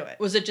couldn't do it.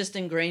 Was it just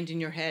ingrained in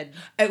your head?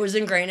 It was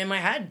ingrained in my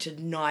head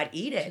to not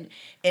eat it.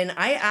 And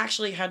I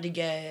actually had to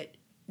get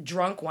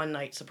drunk one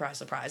night, surprise,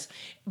 surprise.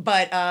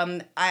 But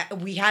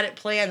we had it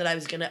planned that I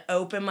was going to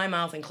open my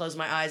mouth and close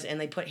my eyes,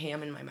 and they put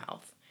ham in my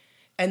mouth.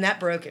 And that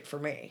broke it for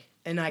me.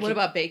 And What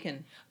about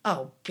bacon?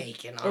 Oh,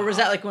 bacon. Or was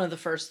that like one of the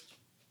first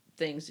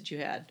things that you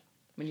had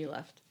when you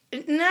left?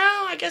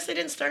 No, I guess I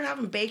didn't start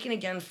having bacon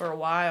again for a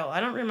while. I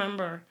don't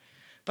remember.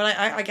 But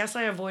I guess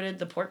I avoided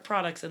the pork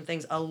products and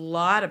things. A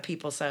lot of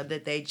people said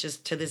that they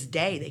just, to this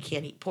day, they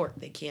can't eat pork.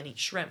 They can't eat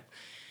shrimp.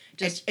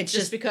 It's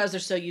just because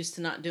they're so used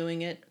to not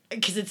doing it?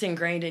 Because it's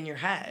ingrained in your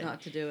head.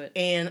 Not to do it.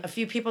 And a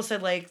few people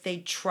said, like, they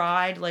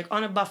tried, like,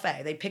 on a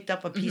buffet. They picked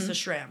up a piece of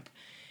shrimp.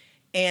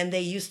 And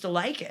they used to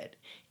like it.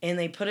 And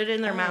they put it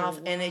in their mouth.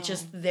 Wow. And it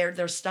just,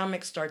 their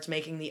stomach starts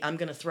making the, I'm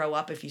going to throw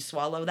up if you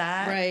swallow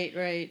that. Right,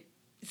 right.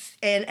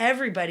 And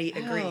everybody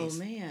agrees.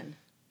 Oh, man.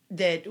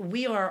 That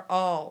we are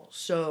all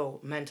so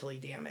mentally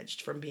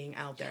damaged from being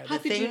out there. How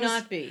could you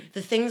not be?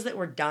 The things that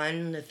were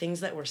done, the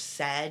things that were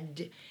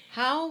said.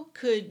 How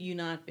could you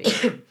not be?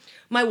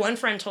 My one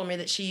friend told me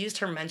that she used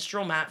her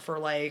menstrual mat for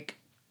like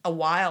a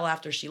while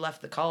after she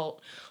left the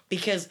cult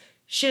because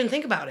she didn't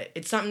think about it.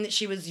 It's something that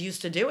she was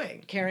used to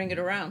doing. Carrying it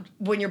around.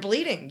 When you're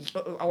bleeding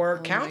or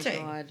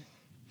counting. My God.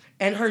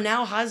 And her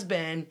now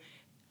husband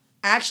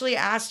actually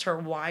asked her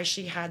why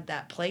she had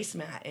that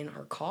placemat in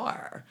her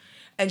car.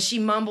 And she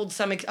mumbled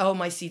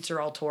my seats are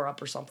all tore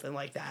up or something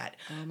like that.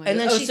 Oh my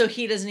God. So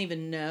he doesn't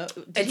even know.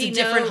 It's a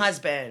different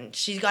husband.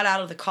 She got out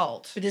of the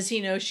cult. But does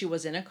he know she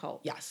was in a cult?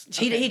 Yes.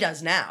 Okay. He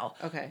does now.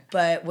 Okay.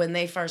 But when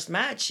they first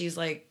met, she's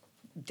like,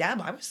 Deb,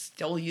 I was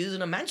still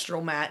using a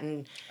menstrual mat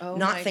and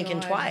not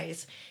thinking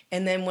twice.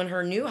 And then when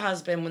her new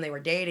husband, when they were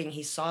dating,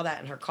 he saw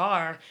that in her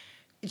car.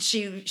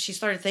 She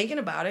started thinking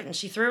about it and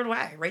she threw it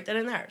away right then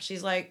and there.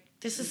 She's like,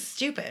 this is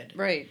stupid.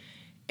 Right.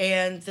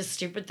 And the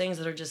stupid things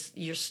that are just,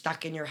 you're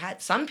stuck in your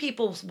head. Some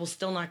people will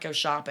still not go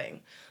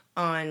shopping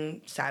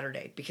on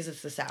Saturday because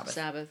it's the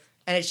Sabbath.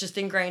 And it's just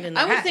ingrained in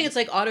their head. I would think it's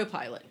like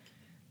autopilot.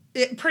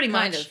 Pretty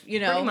much. Kind of, you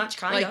know. Pretty much,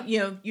 kind of. Like, you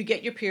know, you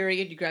get your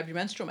period, you grab your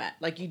menstrual mat.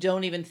 Like, you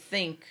don't even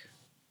think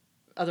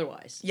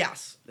otherwise.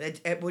 Yes.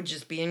 It would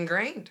just be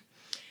ingrained.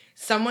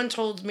 Someone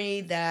told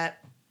me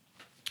that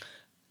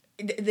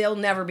they'll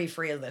never be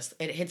free of this.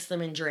 It hits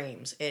them in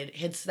dreams. It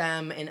hits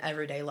them in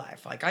everyday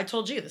life. Like I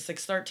told you, the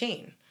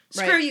 613.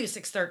 Screw you,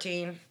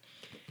 613.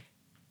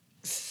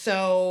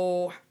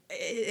 So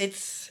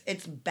it's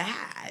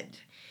bad.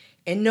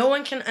 And no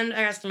one can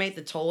underestimate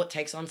the toll it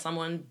takes on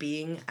someone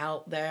being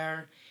out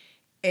there.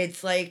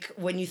 It's like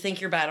when you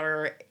think you're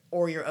better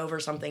or you're over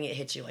something, it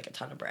hits you like a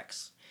ton of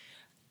bricks.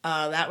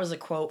 That was a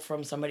quote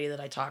from somebody that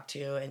I talked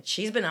to, and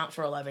she's been out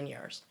for 11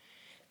 years.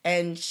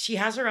 And she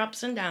has her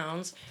ups and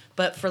downs,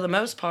 but for the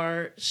most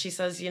part, she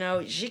says,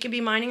 she could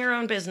be minding her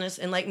own business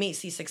and like me,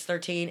 see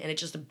 613, and it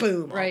just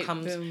boom, Right, all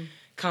boom.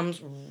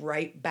 comes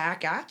right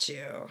back at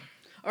you.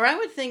 Or I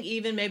would think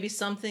even maybe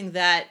something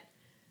that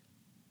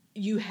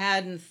you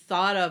hadn't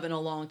thought of in a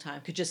long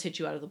time could just hit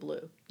you out of the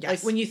blue. Yes.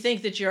 Like when you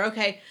think that you're,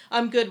 okay,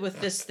 I'm good with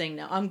this thing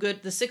now. I'm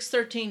good. The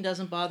 613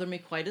 doesn't bother me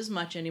quite as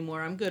much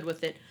anymore. I'm good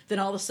with it. Then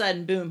all of a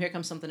sudden, boom, here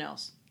comes something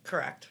else.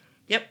 Correct.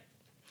 Yep.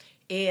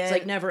 And it's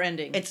like never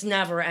ending. It's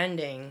never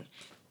ending.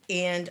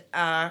 And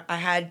I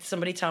had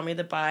somebody tell me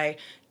that by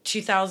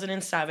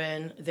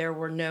 2007, there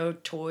were no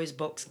toys,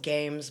 books,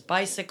 games,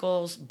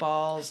 bicycles,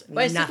 balls,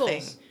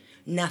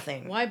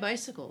 nothing. Why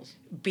bicycles?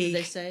 Did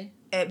they say?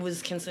 It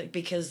was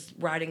because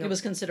riding... It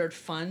was considered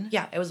fun?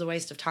 Yeah, it was a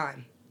waste of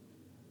time.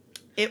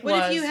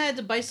 What if you had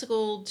to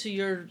bicycle to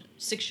your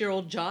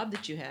 6-year-old job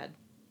that you had?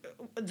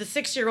 The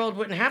 6-year-old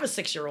wouldn't have a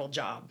 6-year-old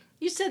job.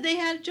 You said they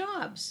had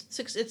jobs.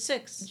 It's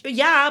 6.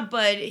 Yeah,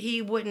 but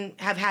he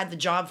wouldn't have had the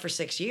job for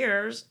 6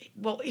 years.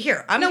 Well,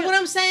 here, what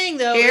I'm saying,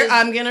 though,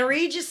 I'm going to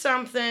read you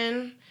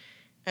something.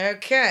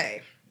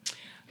 Okay.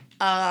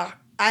 I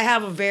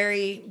have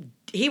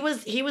he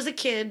was a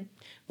kid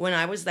when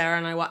I was there,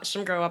 and I watched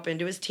him grow up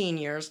into his teen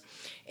years,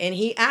 and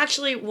he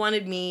actually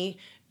wanted me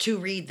to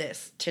read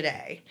this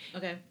today.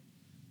 Okay.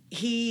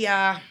 He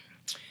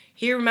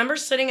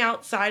remembers sitting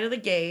outside of the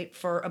gate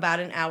for about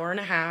an hour and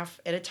a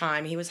half at a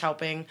time. He was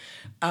helping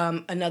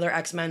another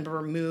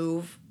ex-member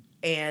move,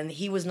 and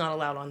he was not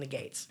allowed in the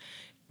gates.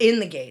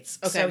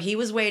 Okay. So he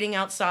was waiting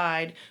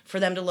outside for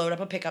them to load up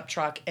a pickup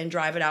truck and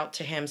drive it out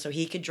to him so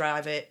he could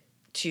drive it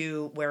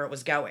to where it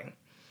was going.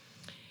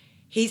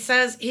 He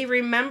says he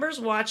remembers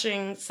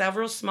watching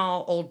several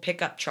small old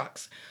pickup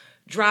trucks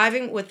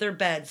driving with their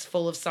beds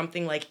full of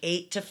something like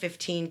 8 to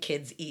 15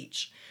 kids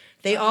each.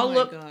 They all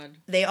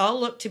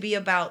look to be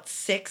about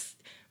 6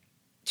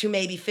 to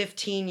maybe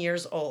 15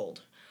 years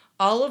old.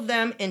 All of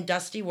them in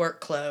dusty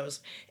work clothes,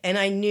 and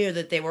I knew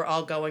that they were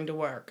all going to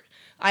work.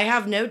 I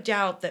have no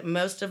doubt that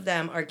most of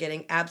them are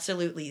getting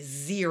absolutely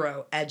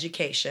zero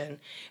education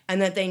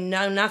and that they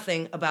know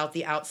nothing about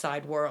the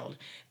outside world.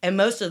 And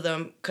most of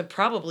them could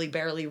probably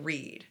barely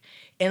read.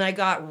 And I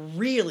got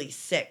really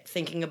sick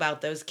thinking about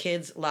those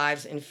kids'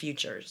 lives and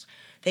futures.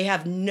 They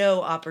have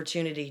no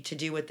opportunity to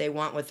do what they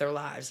want with their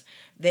lives.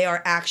 They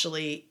are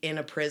actually in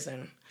a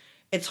prison.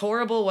 It's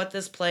horrible what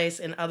this place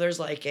and others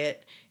like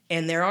it,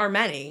 and there are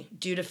many,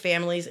 due to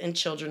families and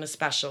children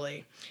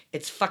especially.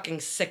 It's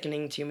fucking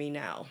sickening to me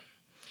now.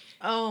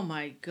 Oh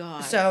my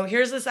God. So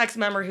here's this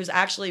ex-member who's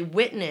actually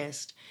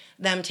witnessed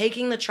them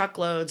taking the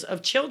truckloads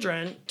of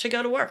children to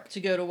go to work. To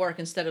go to work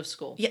instead of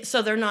school. Yeah,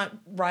 so they're not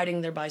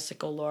riding their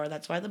bicycle, Laura.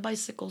 That's why the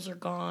bicycles are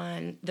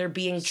gone. They're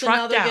being trucked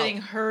out. So now they're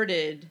getting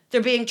herded. They're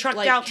being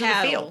trucked out to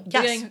the field. Yes.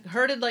 They're getting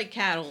herded like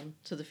cattle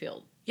to the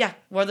field. Yeah,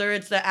 whether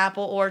it's the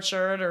apple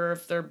orchard or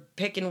if they're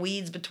picking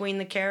weeds between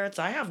the carrots,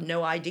 I have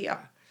no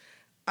idea.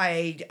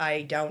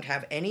 I don't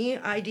have any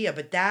idea,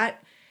 but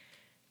that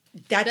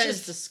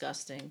is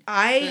disgusting.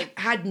 I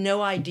had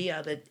no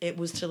idea that it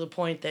was to the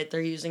point that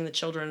they're using the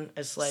children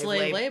as slave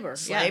labor.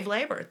 Slave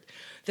labor.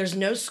 There's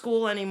no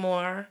school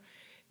anymore.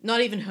 Not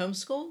even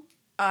homeschool?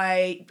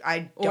 I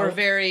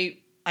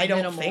don't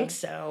minimal. think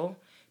so.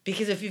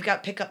 Because if you've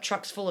got pickup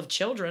trucks full of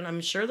children,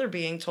 I'm sure they're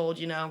being told,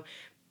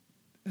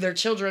 their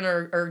children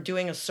are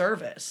doing a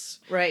service.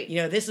 Right.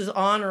 This is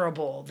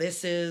honorable.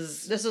 This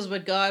is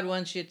what God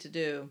wants you to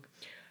do.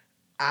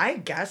 I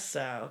guess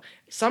so.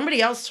 Somebody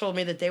else told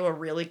me that they were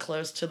really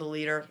close to the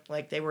leader,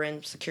 like they were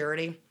in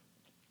security.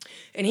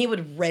 And he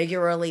would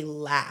regularly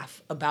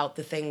laugh about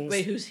the things.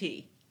 Wait, who's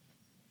he?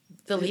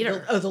 The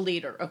leader. The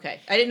leader.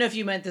 Okay. I didn't know if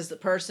you meant this the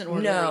person or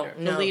the leader.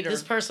 No, the leader.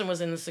 This person was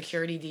in the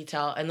security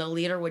detail, and the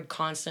leader would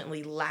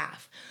constantly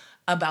laugh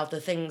about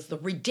the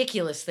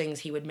ridiculous things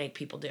he would make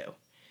people do.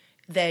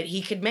 That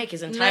he could make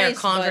his entire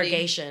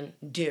congregation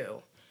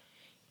do.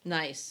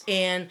 Nice.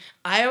 And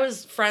I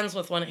was friends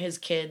with one of his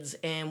kids,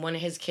 and one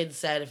of his kids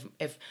said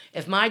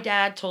if my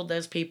dad told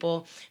those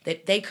people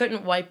that they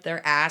couldn't wipe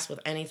their ass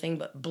with anything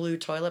but blue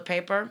toilet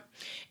paper,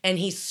 and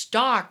he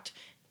stocked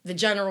the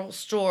general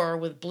store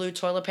with blue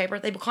toilet paper,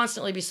 they would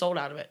constantly be sold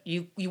out of it.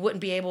 You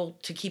wouldn't be able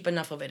to keep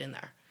enough of it in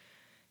there.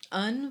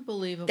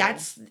 Unbelievable.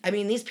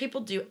 These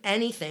people do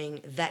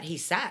anything that he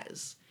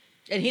says.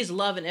 And he's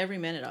loving every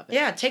minute of it.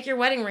 Yeah, take your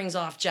wedding rings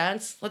off,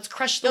 gents. Let's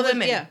crush the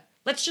women. Yeah.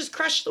 Let's just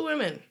crush the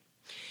women.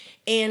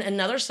 And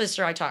another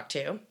sister I talked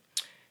to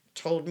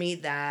told me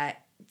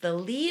that the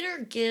leader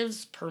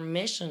gives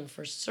permission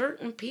for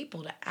certain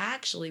people to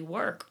actually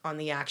work on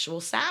the actual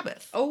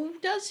Sabbath. Oh,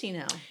 does he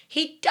now?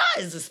 He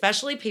does,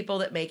 especially people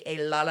that make a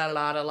lot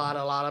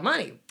of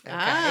money.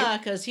 Okay?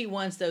 Because he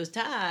wants those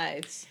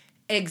tithes.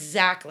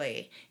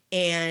 Exactly.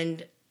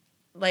 And,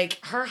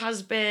 her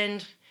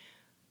husband,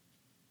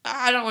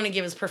 I don't want to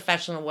give his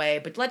profession away,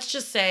 but let's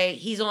just say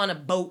he's on a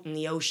boat in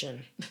the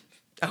ocean.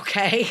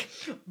 Okay?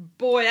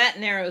 Boy, that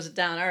narrows it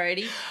down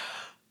already.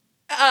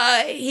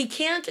 He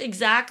can't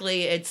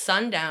exactly, at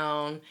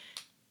sundown,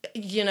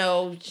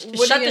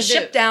 shut the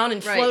ship down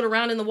and float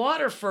around in the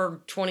water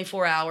for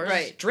 24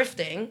 hours,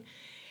 drifting.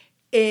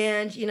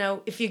 And,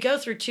 if you go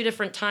through 2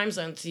 different time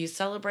zones, you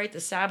celebrate the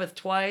Sabbath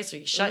twice, or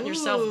you shut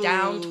yourself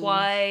down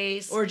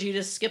twice. Or do you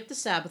just skip the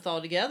Sabbath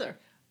altogether?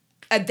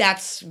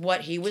 That's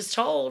what he was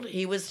told.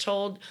 He was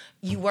told,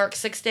 you work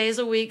 6 days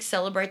a week,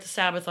 celebrate the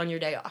Sabbath on your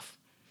day off.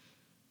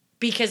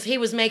 Because he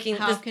was making...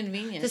 How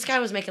convenient. This guy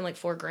was making like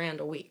 $4,000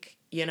 a week,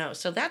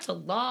 So that's a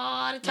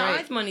lot of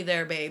tithe money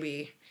there,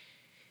 baby.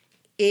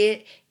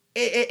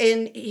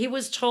 And he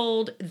was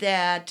told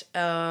that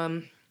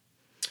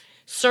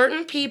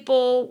certain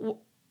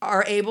people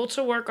are able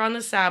to work on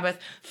the Sabbath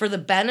for the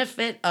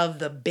benefit of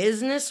the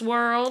business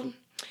world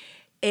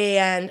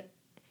and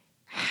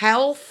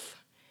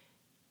health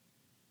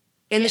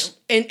in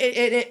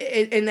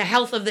the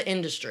health of the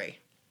industry.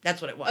 That's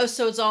what it was. Oh,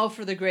 so it's all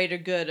for the greater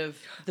good of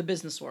the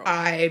business world.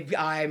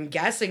 I'm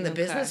guessing the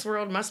business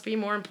world must be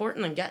more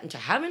important than getting to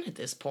heaven at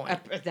this point.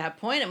 At that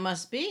point, it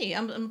must be.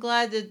 I'm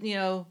glad that,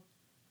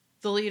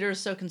 the leader is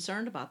so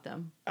concerned about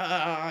them.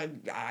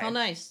 How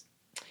nice.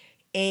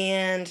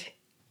 And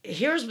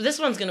this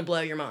one's going to blow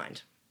your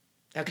mind.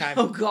 Okay.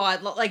 Oh,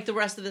 God. Like the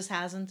rest of this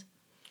hasn't?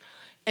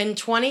 In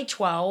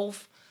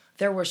 2012,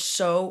 there were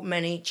so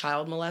many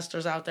child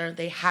molesters out there.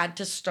 They had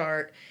to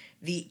start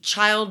the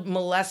Child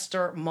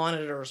Molester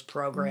Monitors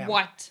Program.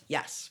 What?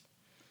 Yes.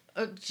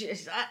 Oh,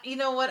 geez. You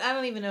know what? I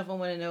don't even know if I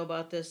want to know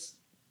about this.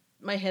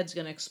 My head's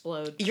going to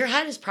explode. Your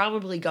head is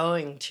probably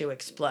going to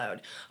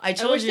explode. I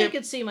wish they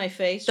could see my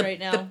face right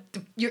now.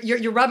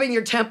 You're rubbing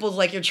your temples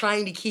like you're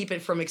trying to keep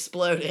it from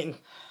exploding.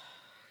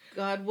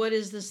 God, what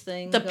is this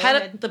thing? The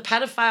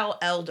pedophile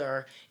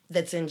elder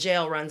that's in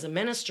jail runs a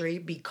ministry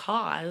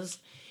because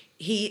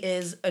he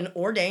is an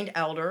ordained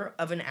elder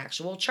of an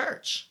actual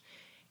church.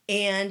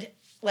 And,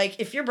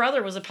 if your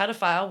brother was a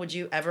pedophile, would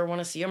you ever want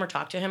to see him or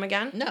talk to him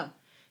again? No.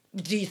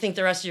 Do you think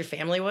the rest of your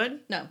family would?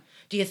 No.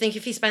 Do you think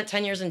if he spent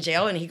 10 years in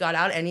jail and he got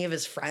out, any of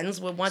his friends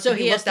would want to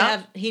be looked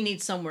up? He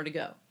needs somewhere to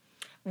go.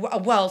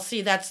 Well,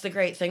 see, that's the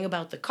great thing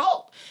about the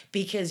cult,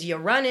 because you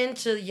run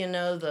into,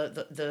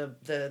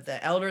 the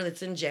elder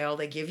that's in jail.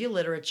 They give you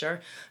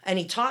literature, and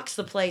he talks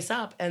the place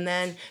up, and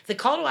then the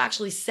cult will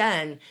actually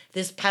send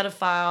this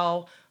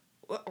pedophile,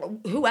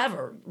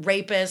 whoever,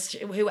 rapist,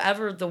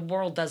 whoever the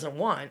world doesn't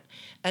want,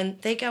 and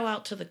they go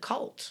out to the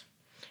cult.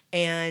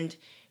 And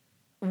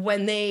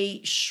when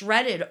they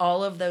shredded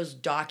all of those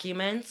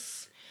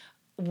documents,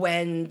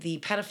 when the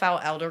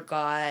pedophile elder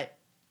got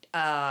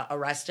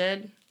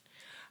arrested,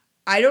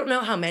 I don't know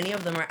how many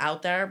of them are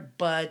out there,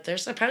 but they're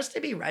supposed to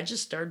be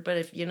registered. But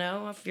if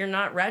you're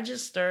not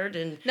registered,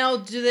 and now,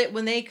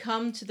 when they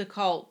come to the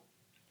cult,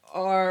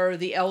 are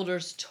the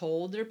elders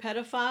told they're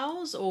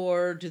pedophiles,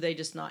 or do they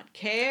just not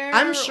care?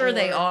 I'm sure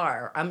they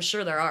are. I'm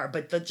sure there are.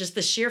 But just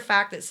the sheer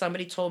fact that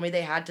somebody told me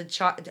they had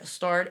to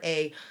start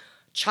a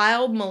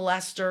child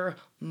molester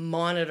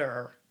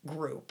monitor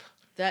group.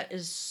 That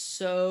is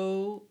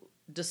so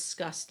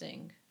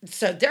disgusting.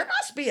 So there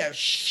must be a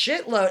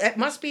shitload. It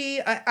must be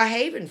a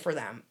haven for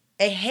them.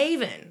 A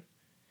haven.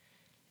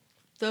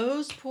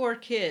 Those poor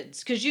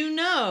kids. Because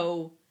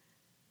that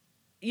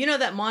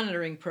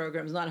monitoring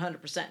program is not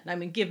 100%. I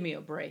mean, give me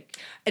a break.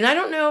 And I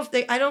don't know if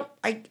I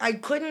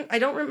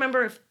don't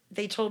remember if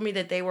they told me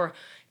that they were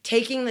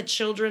taking the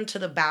children to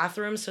the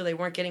bathroom so they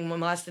weren't getting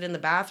molested in the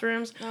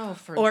bathrooms. Oh,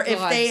 for Or God's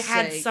if they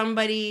had sake.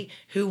 somebody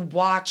who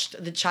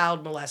watched the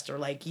child molester,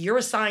 like, you're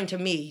assigned to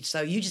me,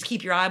 so you just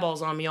keep your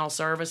eyeballs on me all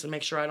service and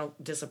make sure I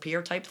don't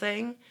disappear type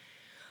thing.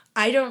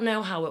 I don't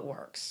know how it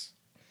works.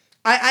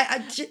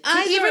 To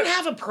even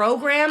have a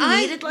program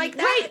needed like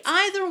that. Right.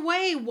 Either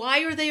way,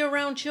 why are they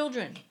around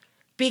children?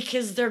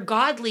 Because they're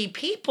godly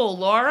people,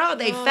 Laura.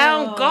 They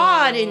found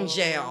God in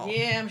jail.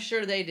 Yeah, I'm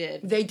sure they did.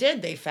 They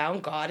did. They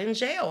found God in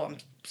jail. I'm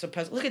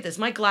supposed. Look at this.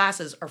 My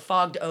glasses are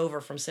fogged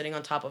over from sitting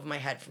on top of my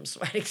head from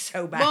sweating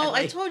so badly. Well,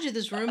 I told you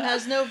this room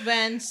has no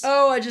vents.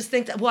 Oh, I just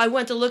think that. Well, I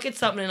went to look at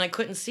something and I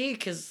couldn't see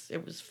because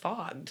it was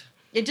fogged.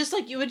 And just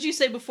like what'd you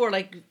say before,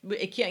 like,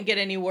 it can't get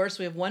any worse.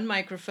 We have one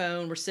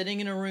microphone. We're sitting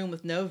in a room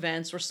with no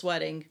vents. We're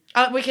sweating.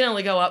 We can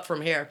only go up from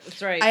here.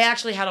 That's right. I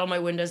actually had all my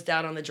windows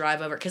down on the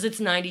drive over because it's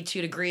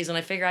 92 degrees, and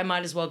I figure I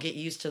might as well get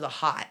used to the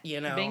hot,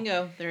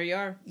 Bingo. There you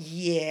are.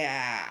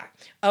 Yeah.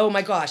 Oh,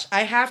 my gosh.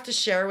 I have to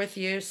share with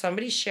you.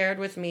 Somebody shared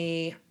with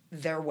me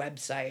their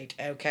website,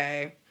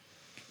 okay?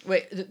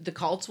 Wait, the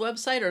cult's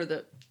website or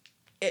the...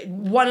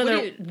 One of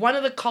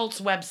the cult's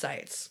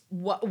websites.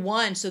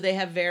 One, so they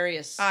have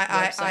various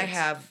websites. I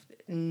have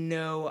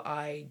no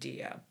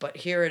idea, but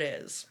here it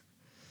is.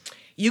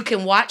 You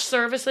can watch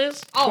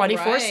services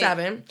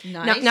 24/7.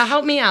 Nice. Now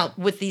help me out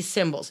with these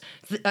symbols.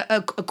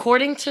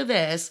 According to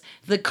this,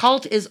 the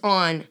cult is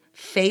on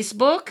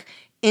Facebook,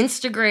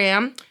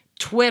 Instagram,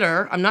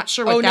 Twitter. I'm not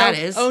sure what that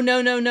is. Oh,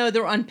 no.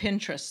 They're on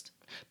Pinterest.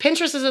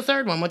 Pinterest is the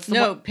third one. What's the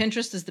one?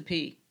 Pinterest is the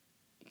P.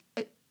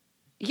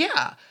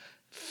 Yeah.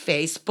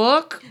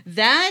 Facebook.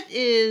 That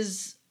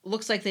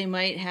looks like they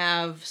might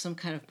have some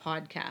kind of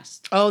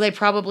podcast. Oh, they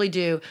probably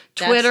do.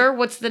 Twitter.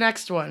 What's the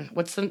next one?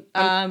 What's the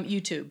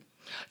YouTube.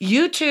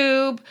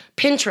 YouTube,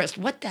 Pinterest.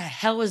 What the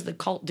hell is the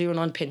cult doing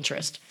on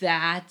Pinterest?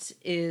 That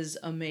is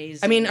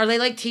amazing. I mean, are they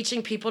like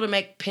teaching people to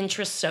make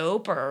Pinterest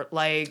soap or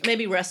like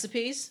maybe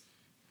recipes?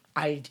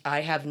 I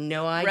have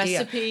no idea.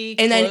 Recipe,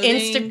 and then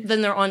clothing.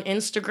 then they're on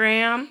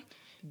Instagram.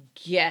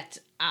 Get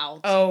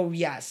out. Oh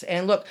yes,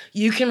 and look,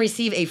 you can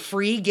receive a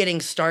free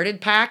getting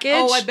started package.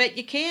 Oh, I bet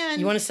you can.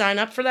 You want to sign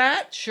up for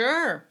that?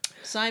 Sure.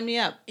 Sign me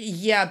up.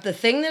 Yeah, the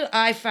thing that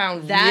I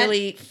found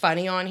really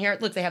funny on here,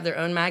 look, they have their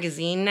own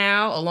magazine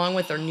now, along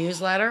with their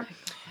newsletter.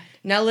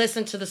 Now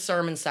listen to the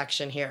sermon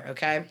section here,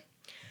 okay?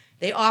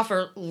 They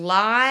offer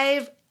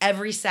live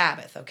every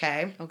Sabbath,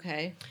 okay?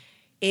 Okay.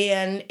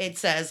 And it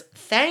says,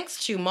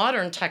 thanks to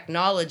modern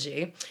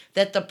technology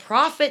that the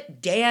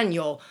prophet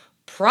Daniel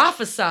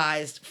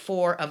prophesied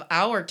for of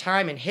our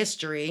time in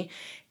history,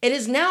 it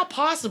is now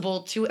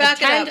possible to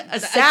attend a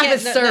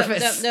Sabbath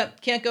service. No,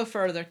 can't go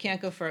further. Can't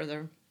go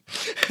further.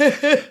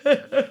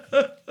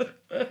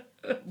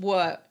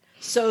 What?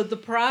 So the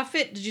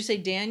prophet, did you say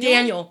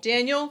Daniel?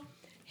 Daniel,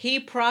 he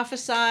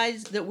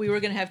prophesied that we were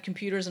going to have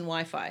computers and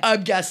Wi-Fi.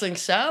 I'm guessing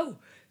so.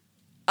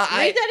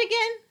 Read that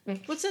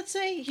again. What's that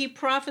say? He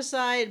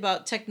prophesied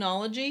about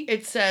technology?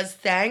 It says,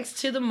 thanks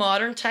to the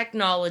modern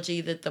technology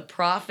that the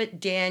prophet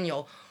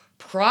Daniel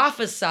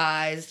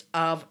prophesied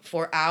of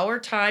for our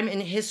time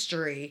in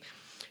history,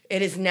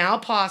 it is now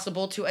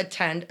possible to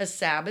attend a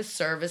Sabbath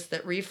service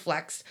that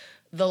reflects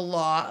the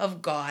law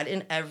of God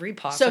in every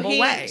possible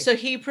way. So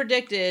he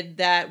predicted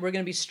that we're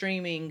going to be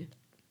streaming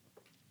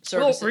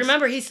services. Well,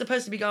 remember, he's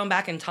supposed to be going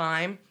back in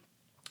time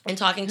and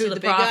talking to the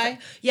big prophet. guy?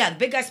 Yeah, the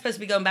big guy's supposed to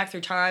be going back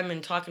through time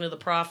and talking to the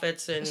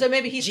prophets. And so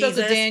maybe he spoke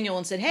Jesus. to Daniel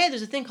and said, hey,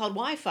 there's a thing called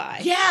Wi-Fi.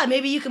 Yeah,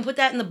 maybe you can put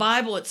that in the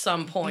Bible at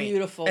some point.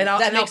 Beautiful. And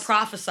I'll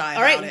prophesy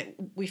about it.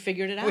 We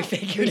figured it out. We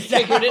figured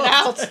it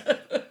out.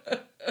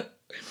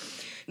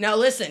 Now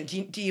listen,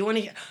 do you want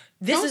to...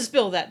 Don't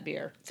spill that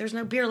beer. There's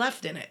no beer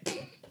left in it.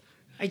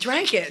 I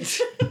drank it.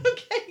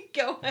 Okay,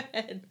 go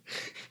ahead.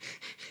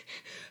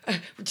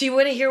 Do you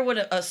want to hear what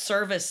a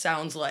service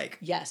sounds like?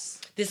 Yes.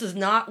 This is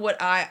not what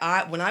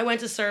I when I went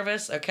to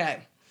service.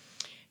 Okay.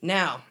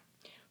 Now,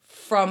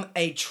 from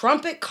a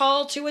trumpet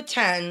call to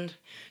attend,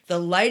 the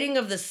lighting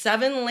of the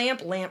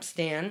 7-lamp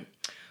lampstand,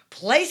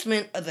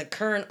 placement of the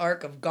current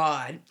ark of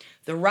God,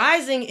 the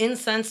rising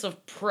incense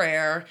of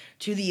prayer,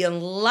 to the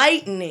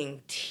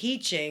enlightening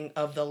teaching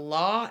of the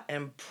law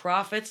and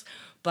prophets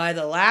by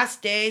the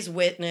last day's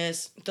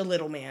witness, the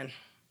little man.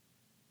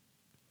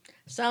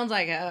 Sounds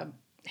like a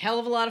hell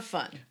of a lot of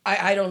fun.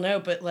 I don't know,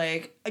 but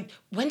like,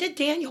 when did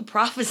Daniel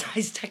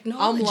prophesize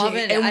technology? I'm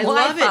loving it. And I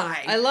Wi-Fi? love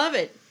it. I love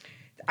it.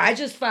 I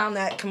just found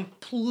that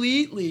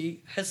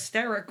completely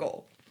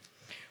hysterical.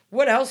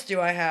 What else do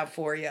I have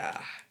for you?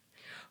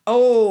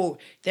 Oh,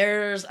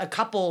 there's a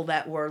couple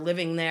that were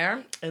living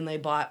there and they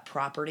bought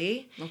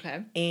property.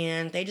 Okay.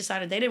 And they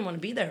decided they didn't want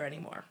to be there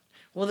anymore.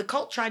 Well, the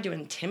cult tried to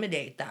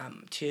intimidate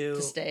them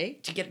to stay,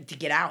 to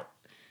get out.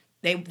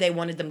 They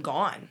wanted them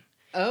gone.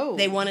 Oh.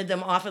 They wanted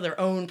them off of their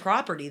own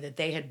property that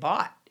they had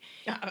bought.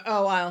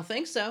 Oh, I don't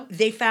think so.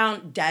 They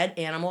found dead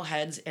animal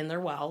heads in their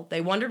well.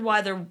 They wondered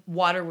why their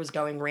water was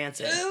going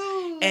rancid.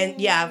 Ooh.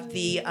 And yeah,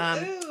 the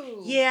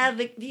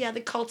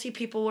culty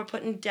people were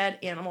putting dead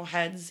animal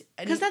heads.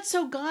 Because that's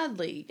so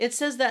godly. It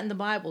says that in the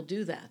Bible.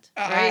 Do that.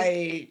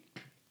 Right?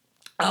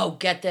 Oh,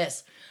 get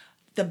this.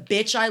 The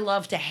bitch I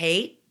love to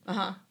hate.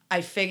 Uh-huh. I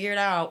figured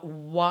out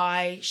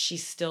why she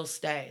still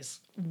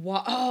stays.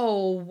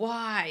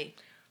 Why?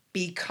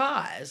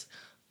 Because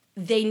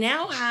they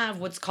now have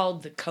what's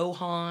called the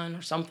Kohan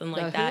or something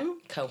like that. Who?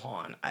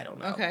 Kohan, I don't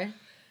know. Okay.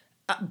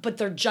 But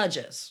they're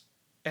judges,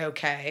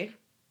 okay?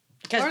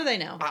 Are they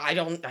now? I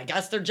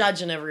guess they're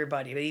judging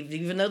everybody. But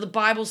even though the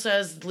Bible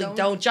says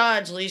don't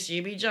judge, lest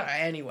you be judged.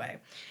 Anyway,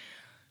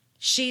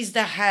 she's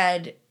the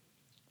head.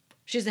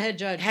 She's the head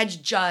judge. Head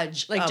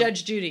judge. Like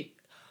Judge Judy.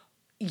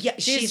 Yeah,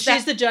 she's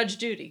the Judge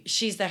Judy.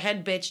 She's the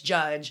head bitch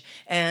judge,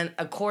 and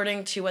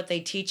according to what they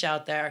teach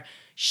out there,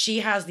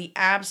 she has the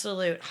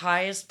absolute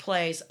highest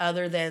place,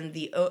 other than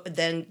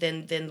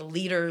the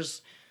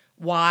leader's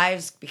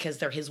wives, because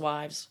they're his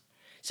wives.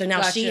 So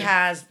now she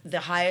has the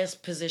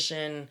highest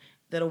position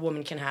that a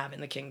woman can have in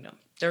the kingdom.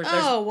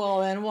 Well,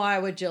 then why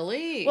would you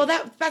leave? Well,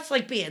 that's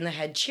like being the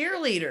head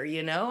cheerleader,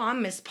 you know?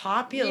 I'm Miss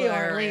Popular. You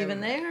aren't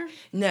leaving there?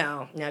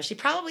 No. She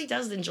probably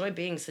does enjoy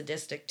being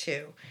sadistic,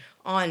 too,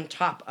 on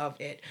top of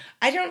it.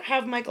 I don't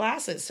have my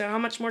glasses, so how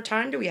much more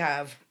time do we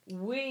have?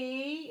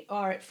 We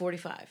are at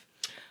 45.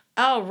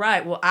 All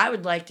right. Well, I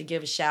would like to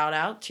give a shout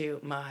out to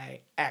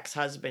my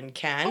ex-husband,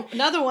 Ken. Oh,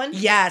 another one.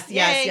 Yes.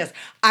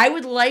 I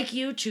would like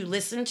you to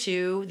listen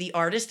to, the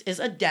artist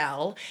is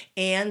Adele,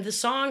 and the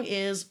song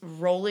is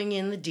Rolling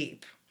in the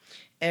Deep.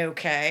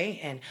 Okay?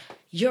 And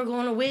you're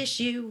going to wish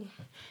you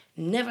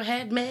never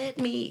had met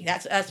me.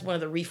 That's one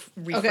of the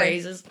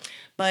rephrases. Okay.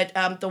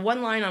 But the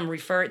one line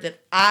that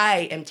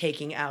I am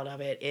taking out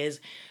of it is,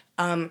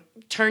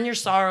 turn your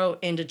sorrow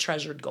into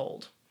treasured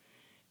gold.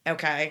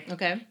 Okay.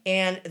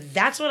 And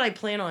that's what I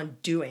plan on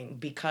doing,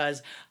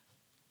 because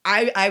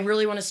I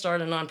really want to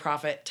start a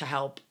nonprofit to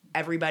help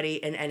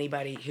everybody and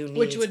anybody who needs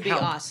Which would be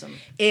help. awesome.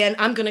 And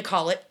I'm going to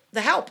call it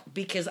The Help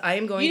because I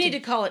am going You need to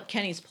call it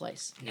Kenny's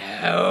Place.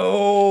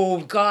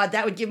 No, God,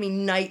 that would give me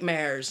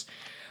nightmares.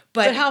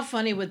 But how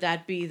funny would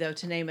that be, though,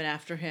 to name it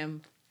after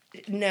him?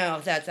 No,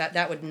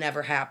 that would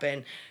never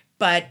happen.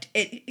 But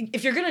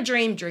if you're gonna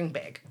dream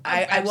big.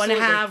 I want to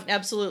have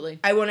absolutely.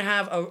 I want to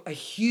have a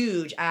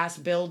huge ass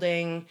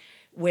building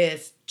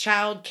with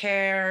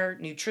childcare,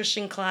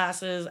 nutrition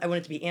classes. I want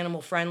it to be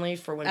animal friendly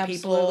for when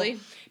absolutely.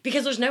 people.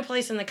 Because there's no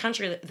place in the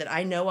country that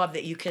I know of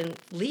that you can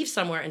leave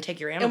somewhere and take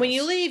your animals. And when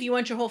you leave, you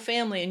want your whole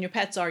family, and your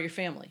pets are your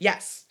family.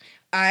 Yes,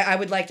 I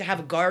would like to have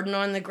a garden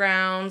on the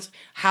grounds,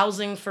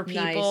 housing for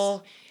people.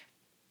 Nice.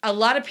 A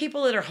lot of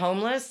people that are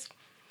homeless,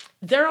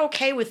 they're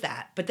okay with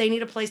that, but they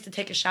need a place to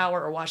take a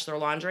shower or wash their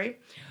laundry.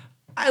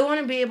 I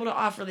want to be able to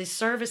offer these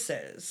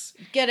services.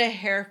 Get a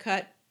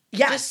haircut.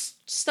 Yes.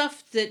 Just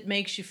stuff that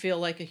makes you feel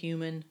like a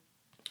human,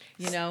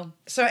 you know?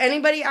 So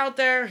anybody out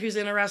there who's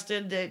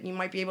interested that you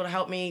might be able to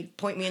help me,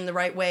 point me in the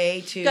right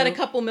way to... Got a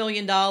couple $1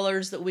 million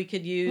that we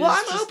could use. Well,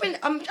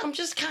 I'm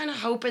just kind of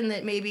hoping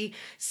that maybe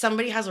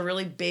somebody has a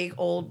really big,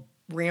 old,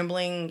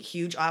 rambling,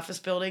 huge office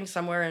building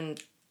somewhere in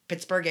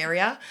Pittsburgh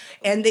area,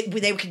 and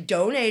they could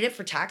donate it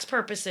for tax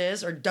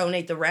purposes or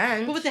donate the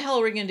rent. But what the hell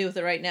are we going to do with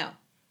it right now?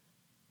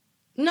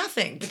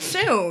 Nothing. But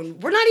soon.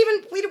 We're not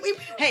even... We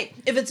Hey,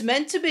 if it's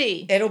meant to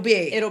be... It'll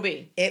be. It'll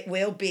be. It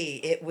will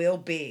be. It will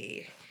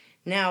be.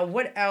 Now,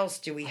 what else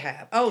do we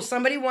have? Oh,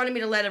 somebody wanted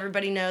me to let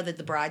everybody know that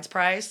the bride's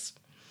price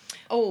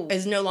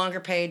is no longer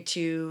paid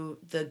to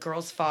the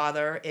girl's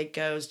father. It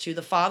goes to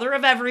the father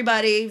of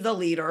everybody, the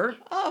leader.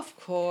 Of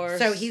course.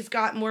 So he's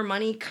got more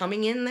money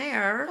coming in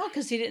there. Well,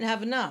 because he didn't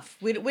have enough.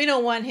 We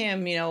don't want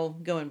him,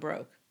 going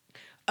broke.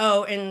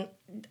 Oh, and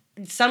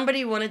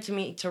somebody wanted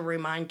me to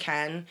remind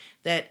Ken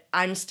that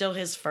I'm still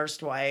his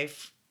first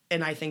wife,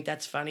 and I think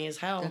that's funny as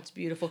hell. That's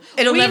beautiful.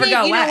 It'll never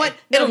go away. You know what?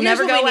 No, It'll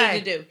never go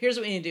away. Here's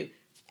what we need to do.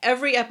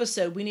 Every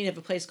episode, we need to have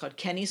a place called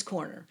Kenny's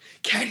Corner.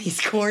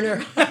 Kenny's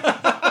Corner.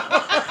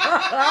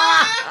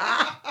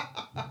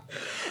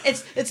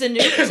 It's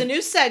a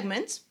new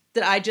segment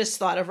that I just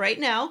thought of right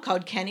now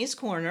called Kenny's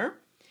Corner,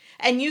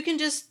 and you can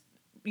just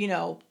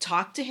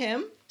talk to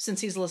him since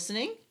he's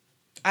listening.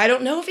 I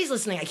don't know if he's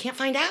listening. I can't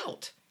find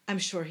out. I'm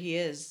sure he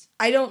is.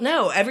 I don't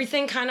know.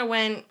 Everything kind of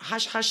went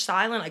hush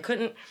silent.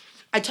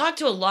 I talked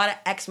to a lot of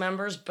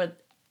ex-members, but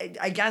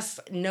I guess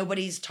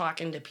nobody's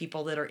talking to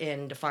people that are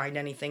in to find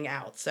anything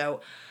out.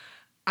 So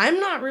I'm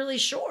not really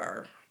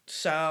sure.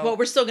 So well,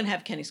 we're still going to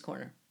have Kenny's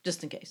Corner,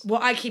 just in case.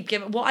 Well,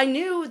 I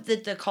knew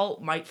that the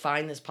cult might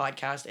find this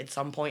podcast at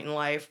some point in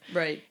life.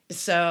 Right.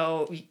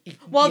 So,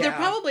 well, they're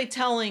probably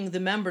telling the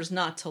members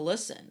not to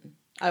listen,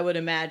 I would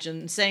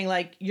imagine, saying,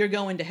 like, you're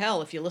going to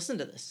hell if you listen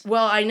to this.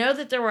 Well, I know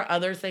that there were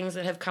other things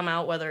that have come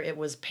out, whether it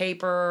was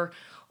paper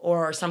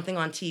or something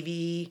on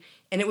TV,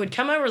 and it would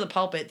come over the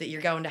pulpit that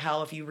you're going to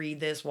hell if you read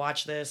this,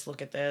 watch this,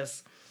 look at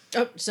this.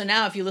 Oh, so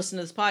now if you listen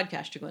to this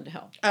podcast, you're going to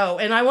hell. Oh,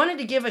 and I wanted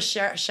to give a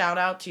shout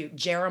out to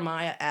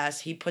Jeremiah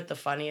S. He put the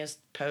funniest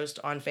post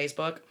on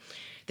Facebook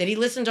that he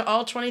listened to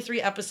all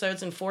 23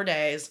 episodes in 4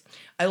 days.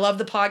 I love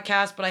the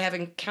podcast, but I have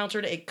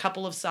encountered a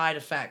couple of side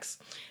effects.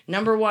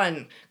 Number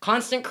 1,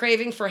 constant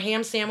craving for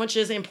ham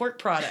sandwiches and pork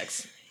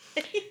products.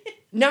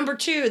 Number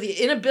 2,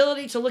 the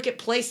inability to look at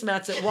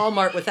placemats at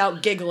Walmart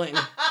without giggling.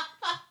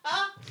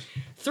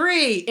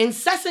 3,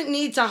 incessant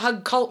need to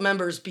hug cult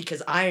members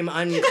because I'm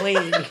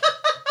unclean.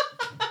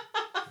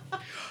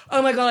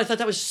 Oh my God, I thought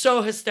that was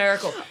so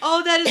hysterical.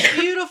 Oh, that is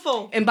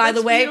beautiful. And by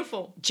the way,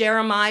 beautiful.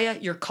 Jeremiah,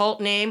 your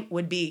cult name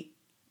would be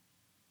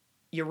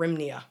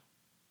Eurimnia.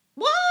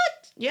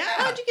 What? Yeah.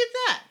 How'd you get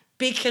that?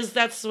 Because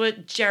that's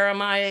what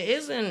Jeremiah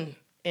is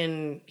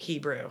in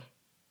Hebrew.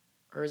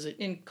 Or is it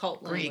in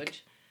cult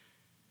Greek?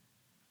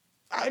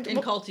 Language? In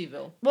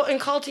Cultiville. Well, in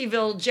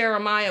Cultiville,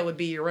 Jeremiah would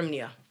be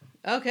Eurimnia.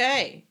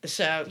 Okay.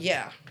 So,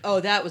 yeah. Oh,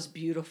 that was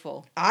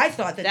beautiful. I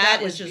thought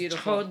that was just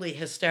beautiful. Totally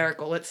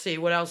hysterical. Let's see.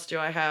 What else do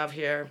I have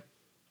here?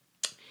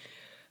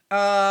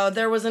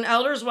 There was an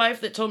elder's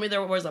wife that told me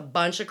there was a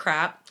bunch of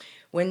crap.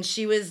 When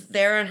she was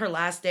there in her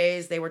last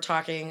days, they were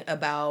talking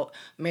about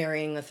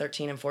marrying the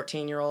 13 and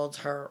 14-year-olds,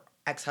 her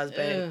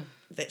ex-husband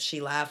that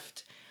she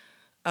left.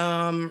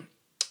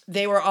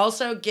 They were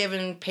also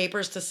given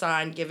papers to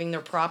sign, giving their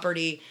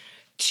property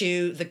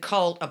to the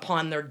cult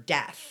upon their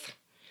death.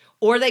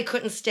 Or they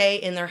couldn't stay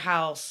in their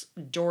house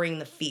during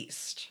the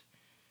feast.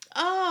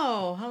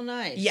 Oh, how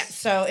nice. Yeah,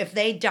 so if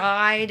they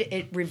died,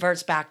 it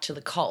reverts back to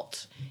the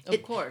cult.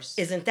 Of course.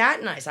 Isn't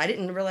that nice? I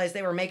didn't realize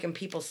they were making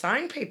people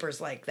sign papers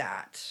like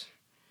that.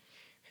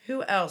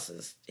 Who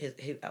else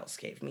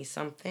gave me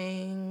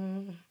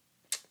something?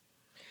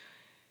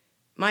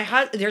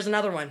 There's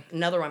another one.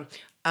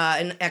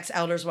 An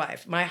ex-elder's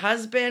wife. My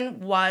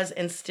husband was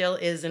and still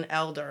is an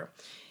elder.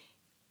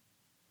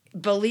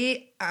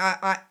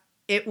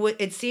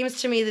 It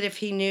seems to me that if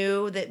he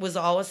knew that it was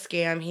all a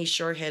scam, he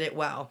sure hid it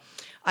well.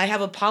 I have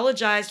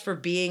apologized for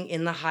being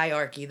in the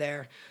hierarchy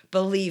there.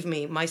 Believe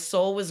me, my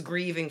soul was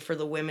grieving for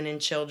the women and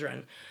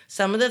children.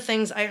 Some of the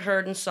things I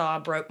heard and saw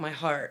broke my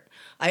heart.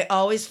 I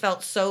always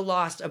felt so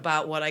lost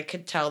about what I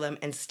could tell them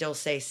and still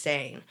stay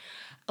sane.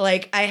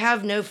 Like, I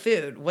have no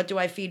food. What do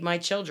I feed my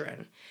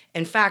children?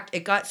 In fact,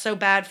 it got so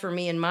bad for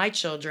me and my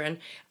children,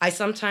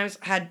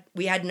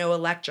 we had no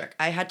electric.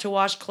 I had to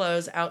wash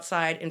clothes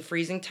outside in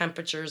freezing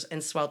temperatures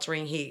and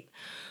sweltering heat.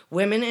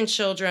 Women and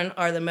children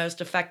are the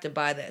most affected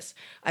by this.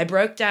 I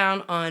broke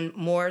down on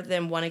more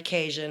than one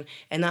occasion,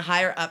 and the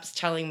higher-ups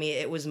telling me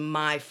it was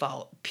my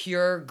fault.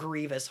 Pure,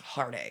 grievous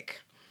heartache.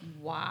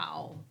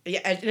 Wow.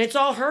 Yeah, and it's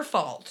all her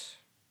fault,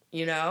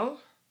 you know?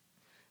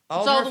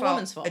 It's all the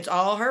woman's fault. It's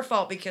all her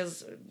fault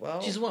because,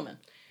 well... She's a woman.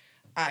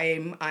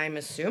 I'm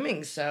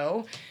assuming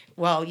so.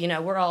 Well, you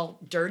know, we're all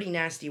dirty,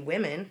 nasty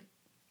women.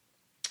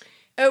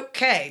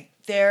 Okay,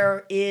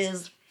 there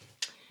is...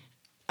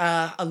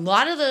 a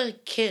lot of the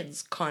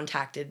kids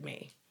contacted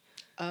me.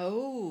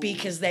 Oh.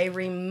 Because they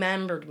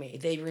remembered me.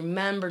 They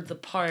remembered the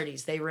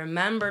parties. They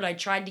remembered I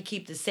tried to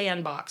keep the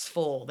sandbox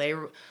full.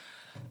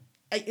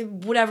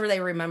 Whatever they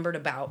remembered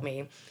about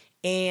me.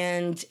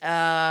 And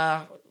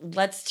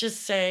let's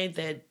just say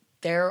that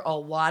a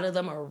lot of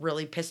them are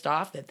really pissed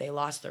off that they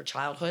lost their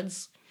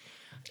childhoods.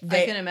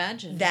 I can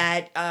imagine.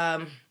 That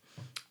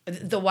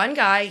the one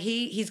guy,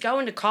 he's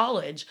going to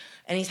college,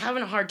 and he's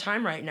having a hard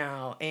time right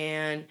now.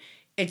 And...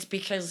 it's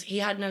because he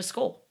had no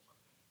school.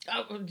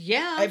 Oh,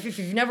 yeah. If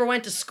you've never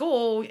went to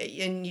school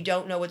and you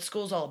don't know what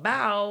school's all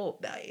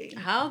about...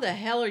 how the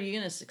hell are you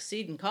going to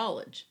succeed in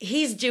college?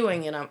 He's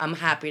doing it, I'm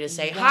happy to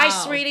say. Wow. Hi,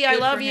 sweetie, I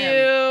love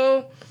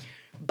you.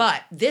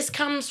 But this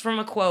comes from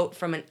a quote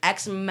from an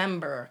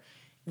ex-member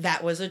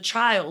that was a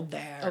child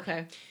there.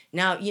 Okay.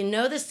 Now, you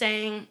know the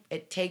saying,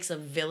 it takes a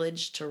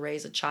village to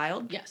raise a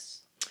child?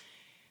 Yes.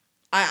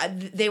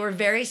 They were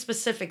very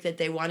specific that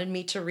they wanted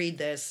me to read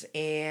this,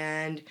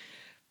 and...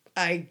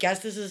 I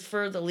guess this is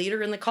for the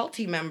leader and the cult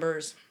team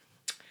members.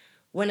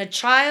 When a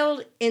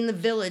child in the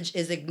village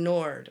is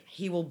ignored,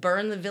 he will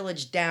burn the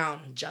village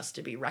down just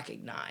to be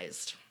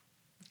recognized.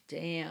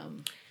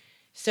 Damn.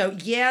 So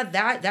yeah,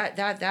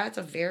 that's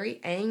a very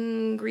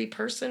angry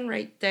person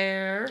right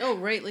there. Oh,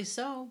 rightly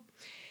so.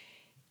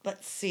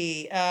 Let's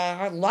see.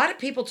 A lot of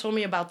people told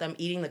me about them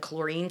eating the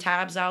chlorine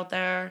tabs out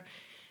there.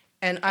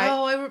 And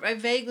I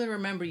vaguely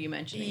remember you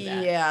mentioning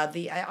that.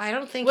 Yeah, I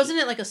don't think... wasn't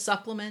it like a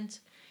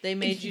supplement? They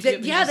made you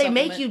do they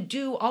make you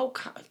do all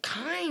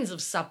kinds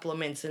of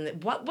supplements.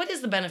 And what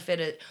is the benefit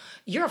of...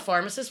 You're a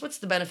pharmacist. What's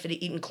the benefit of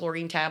eating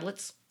chlorine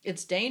tablets?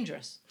 It's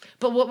dangerous.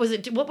 But what would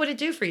it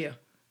do for you?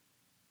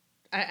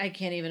 I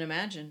can't even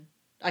imagine.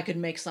 I could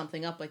make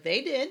something up like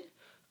they did.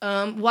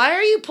 Why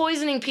are you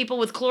poisoning people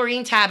with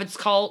chlorine tablets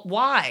called...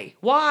 Why?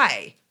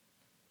 Why?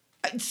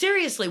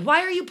 Seriously,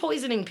 why are you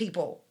poisoning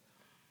people?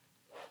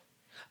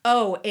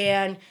 Oh,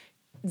 and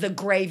the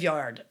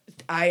graveyard.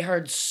 I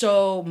heard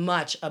so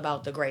much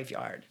about the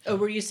graveyard. Oh,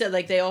 where you said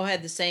like they all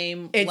had the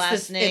same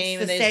last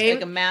name and it's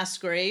like a mass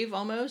grave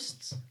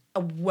almost?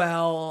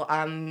 Well,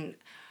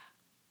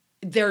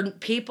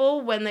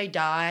 people when they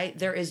die,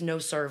 there is no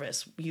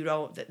service.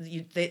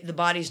 The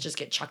bodies just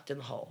get chucked in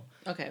the hole.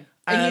 Okay.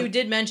 And you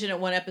did mention at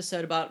one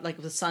episode about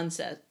like the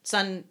sunset.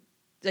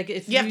 Like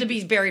if you have to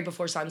be buried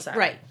before sunset.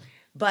 Right.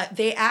 But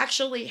they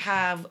actually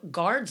have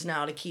guards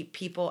now to keep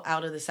people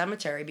out of the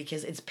cemetery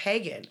because it's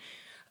pagan.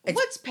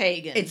 What's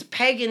pagan? It's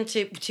pagan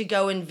to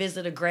go and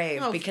visit a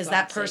grave because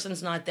that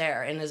person's not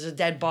there and there's a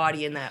dead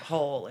body in that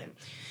hole.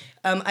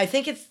 And I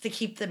think it's to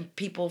keep the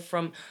people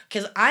from...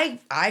 Because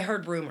I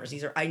heard rumors.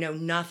 I know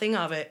nothing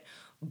of it,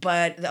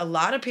 but a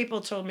lot of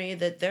people told me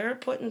that they're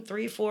putting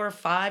 3, 4,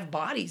 5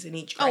 bodies in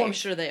each grave. Oh, I'm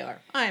sure they are.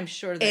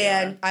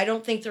 And I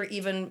don't think they're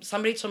even...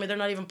 Somebody told me they're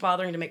not even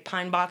bothering to make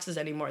pine boxes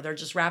anymore. They're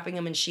just wrapping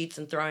them in sheets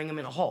and throwing them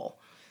in a hole.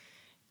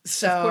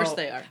 So, of course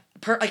they are.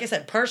 Like I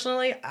said,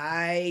 personally,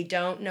 I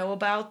don't know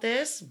about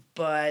this,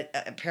 but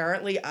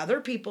apparently other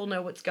people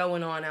know what's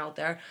going on out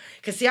there.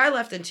 Because, see, I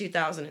left in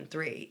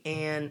 2003,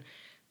 and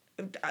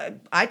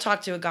I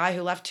talked to a guy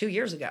who left 2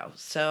 years ago.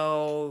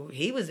 So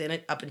he was in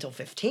it up until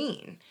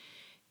 15.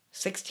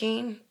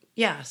 16?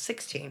 Yeah,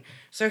 16.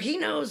 So he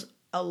knows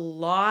a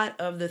lot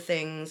of the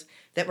things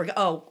that were...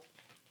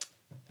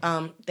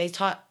 they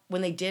taught...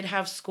 When they did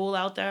have school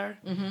out there,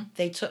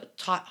 they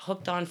taught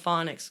Hooked on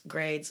Phonics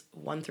grades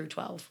 1 through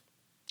 12.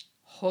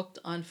 Hooked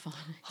on Phonics.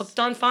 Hooked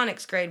on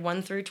Phonics grade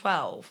 1 through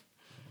 12.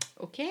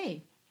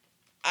 Okay.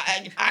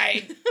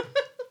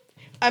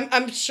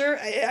 I'm sure.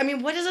 I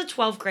mean, what does a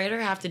 12th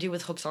grader have to do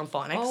with Hooks on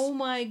Phonics? Oh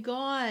my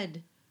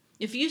God.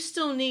 If you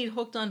still need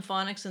Hooked on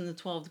Phonics in the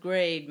 12th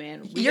grade,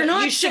 man, you're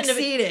not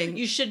succeeding.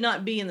 You should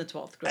not be in the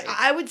 12th grade.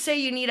 I would say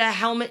you need a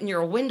helmet and you're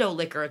a window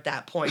licker at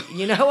that point.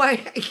 You know,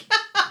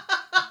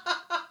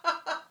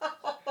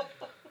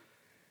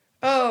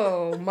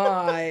 Oh,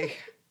 my.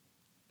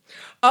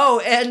 Oh,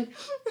 and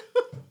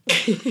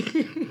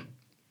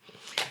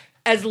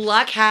as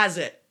luck has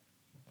it,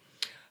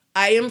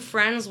 I am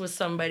friends with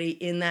somebody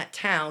in that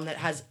town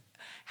that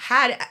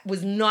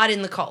was not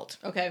in the cult.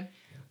 Okay.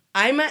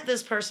 I met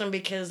this person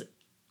because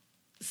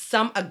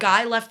a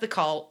guy left the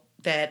cult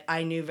that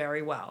I knew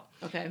very well.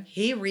 Okay.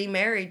 He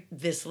remarried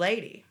this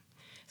lady.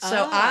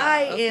 So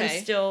okay.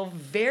 am still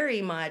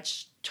very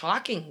much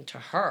talking to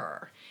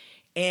her.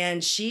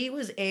 And she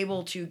was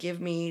able to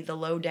give me the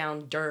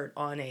lowdown dirt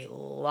on a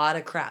lot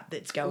of crap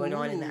that's going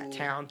on in that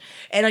town.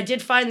 And I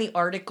did find the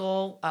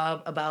article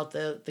about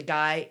the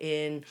guy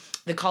in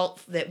the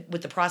cult that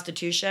with the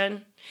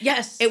prostitution.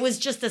 Yes. It was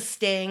just a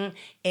sting,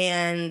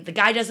 and the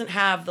guy doesn't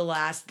have the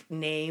last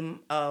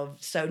name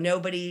so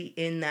nobody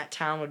in that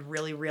town would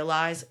really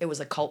realize it was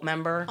a cult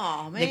member.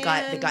 Oh man.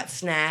 That got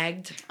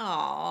snagged.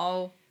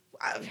 Oh.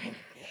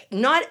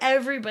 Not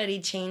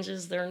everybody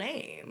changes their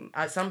name.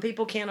 Some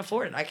people can't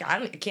afford it. I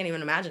can't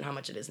even imagine how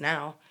much it is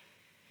now.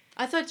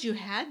 I thought you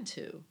had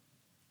to.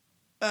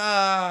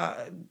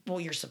 Well,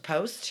 you're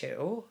supposed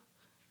to.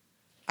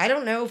 I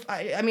don't know if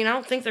I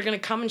don't think they're gonna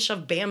come and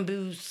shove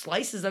bamboo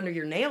slices under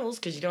your nails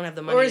because you don't have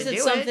the money to do it. Or is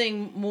it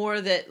something more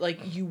that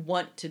like you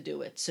want to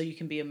do it so you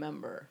can be a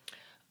member?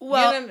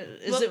 Well,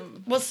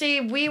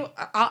 see,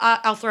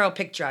 I'll throw a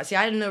picture out. See,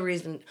 I had no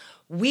reason.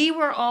 We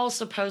were all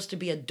supposed to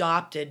be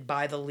adopted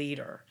by the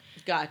leader.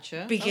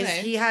 Gotcha. Because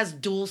he has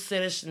dual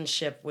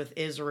citizenship with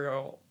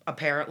Israel,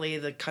 apparently,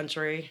 the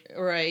country.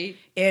 Right.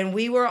 And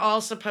we were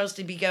all supposed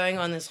to be going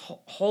on this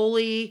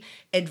holy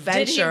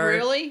adventure. Did he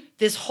really?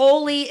 This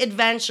holy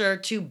adventure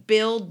to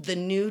build the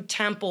new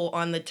temple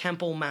on the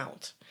Temple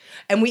Mount.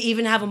 And we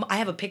even have I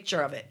have a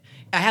picture of it.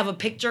 I have a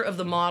picture of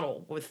the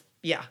model with,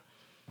 yeah.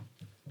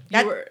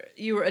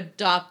 You were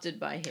adopted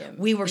by him.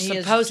 We were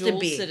supposed to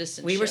be.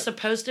 Citizenship. We were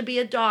supposed to be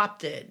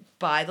adopted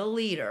by the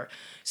leader,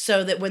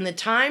 so that when the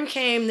time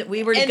came that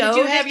we were to go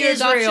to Israel. And did you have your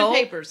adoption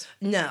papers?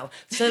 No.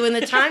 So when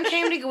the time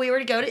came we were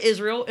to go to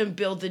Israel and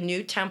build the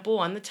new temple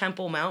on the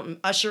Temple Mount and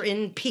usher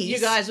in peace. You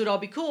guys would all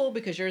be cool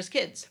because you're his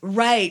kids.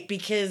 Right,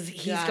 because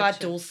he's Gotcha. got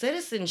dual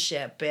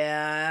citizenship,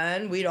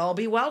 and we'd all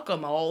be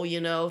welcome. All,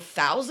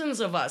 thousands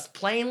of us,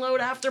 plane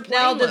load after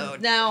plane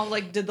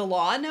load. Did the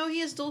law know he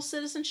has dual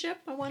citizenship?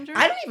 I wonder.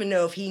 I don't even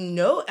know if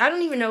I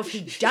don't even know if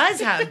he does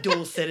have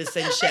dual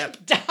citizenship.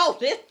 I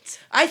doubt it.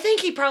 I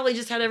think he probably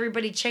just had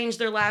everybody change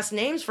their last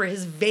names for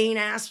his vain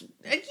ass.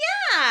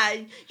 Yeah,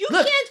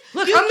 Look,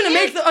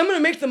 I'm gonna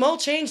make them all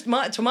change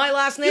to my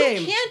last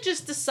name. You can't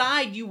just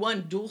decide you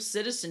want dual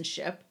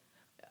citizenship.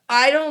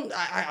 I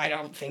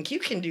don't think you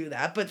can do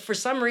that. But for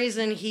some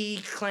reason,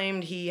 he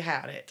claimed he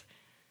had it.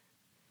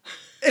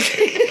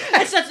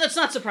 That's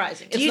not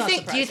surprising. Do you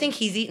think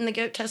he's eating the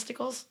goat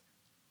testicles?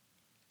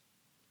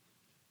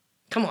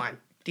 Come on,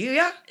 do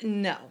ya?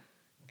 No.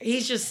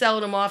 He's just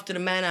selling them off to the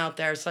men out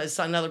there. So it's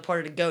another part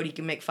of the goat he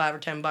can make $5 or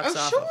 $10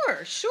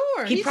 off.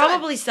 Sure. He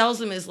probably sells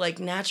them as like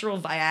natural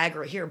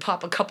Viagra. Here,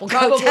 pop a couple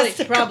goat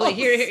testicles. Probably.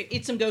 Here,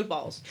 eat some goat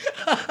balls.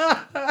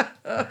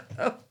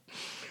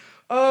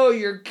 Oh,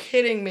 you're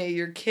kidding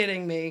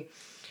me.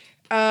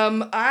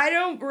 I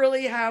don't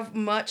really have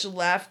much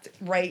left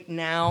right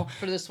now.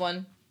 For this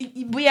one?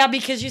 Yeah,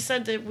 because you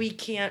said that we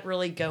can't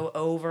really go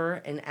over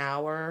an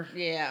hour.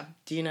 Yeah.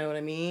 Do you know what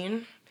I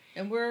mean?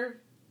 And we're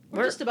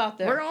just about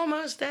there. We're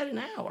almost at an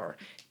hour.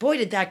 Boy,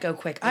 did that go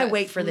quick. I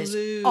wait for this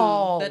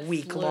all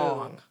week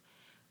long.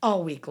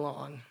 All week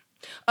long.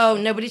 Oh,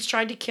 nobody's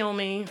tried to kill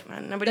me.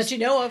 That you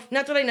know of.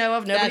 Not that I know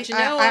of. Nobody. That you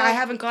know of. I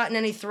haven't gotten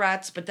any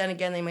threats, but then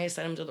again, they may have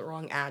sent them to the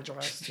wrong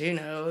address. Who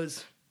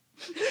knows?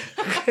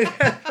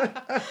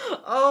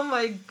 Oh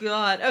my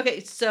God.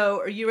 Okay, so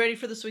are you ready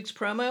for this week's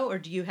promo, or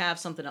do you have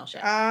something else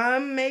yet?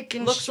 I'm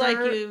making Looks sure.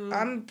 like you...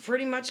 I'm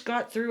pretty much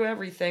got through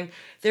everything.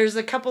 There's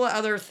a couple of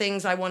other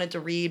things I wanted to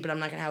read, but I'm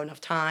not going to have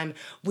enough time.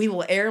 We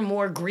will air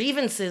more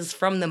grievances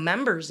from the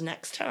members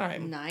next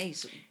time.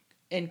 Nice.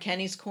 In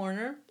Kenny's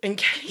Corner? In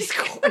Kenny's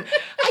Corner.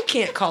 I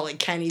can't call it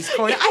Kenny's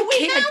Corner.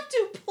 We have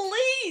to,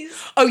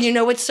 please. Oh, you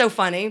know what's so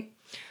funny?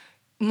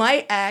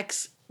 My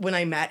ex, when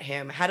I met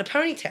him, had a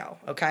ponytail,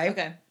 okay?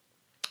 Okay.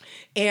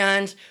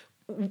 And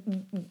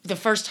the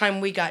first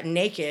time we got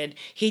naked,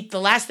 the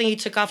last thing he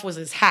took off was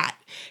his hat.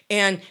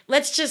 And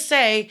let's just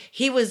say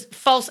he was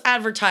false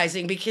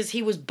advertising because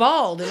he was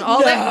bald and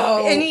all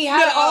that. And he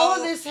had all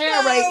of this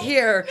hair right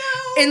here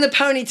in the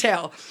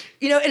ponytail.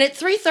 And at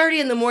 3:30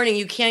 in the morning,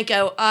 you can't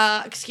go,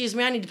 excuse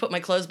me, I need to put my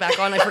clothes back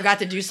on. I forgot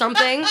to do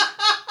something.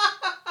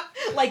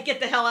 Like, get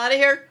the hell out of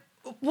here?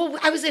 Well,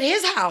 I was at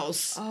his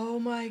house. Oh,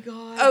 my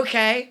God.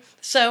 Okay.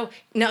 So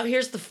now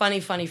here's the funny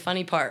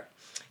part.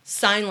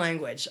 Sign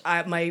language.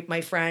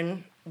 My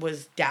friend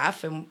was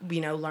deaf and,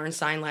 learned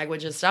sign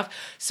language and stuff.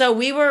 So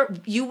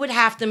you would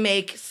have to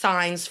make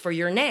signs for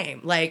your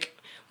name. Like,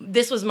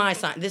 this was my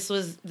sign. This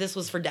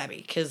was for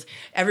Debbie because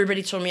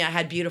everybody told me I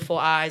had beautiful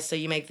eyes. So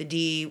you make the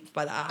D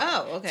by the I.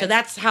 Oh, okay. So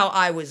that's how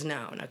I was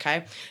known.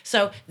 Okay.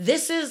 So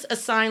this is a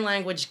sign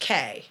language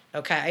K.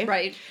 Okay.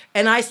 Right.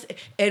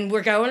 And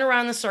we're going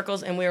around the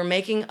circles and we were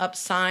making up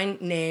sign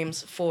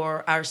names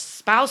for our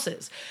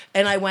spouses.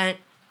 And I went,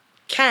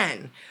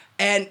 Ken.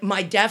 And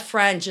my deaf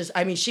friend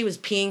she was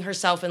peeing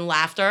herself in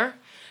laughter.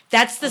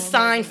 That's the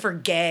sign for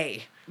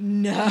gay.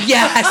 No.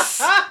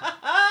 Yes.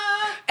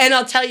 And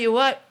I'll tell you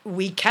what,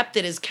 we kept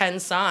it as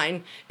Ken's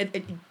sign.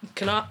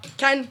 Ken.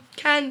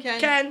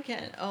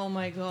 Ken. Oh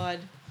my God.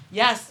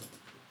 Yes.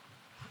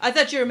 I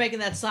thought you were making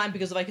that sign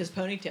because of like his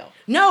ponytail.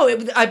 No,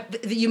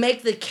 you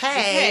make the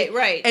K,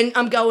 right. And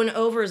I'm going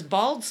over his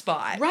bald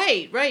spot.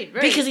 Right.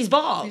 Because he's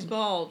bald. He's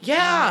bald.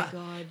 Yeah. Oh,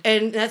 my God.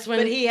 And that's when...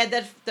 But he had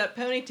that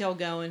ponytail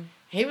going.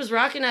 He was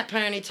rocking that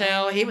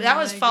ponytail. Oh, That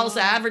was false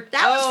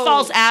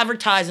false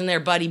advertising there,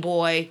 buddy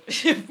boy.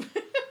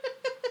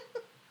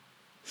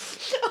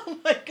 Oh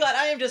my God,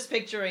 I am just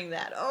picturing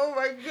that. Oh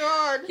my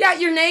God. Yeah,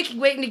 you're naked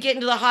waiting to get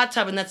into the hot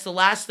tub, and that's the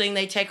last thing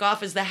they take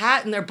off is the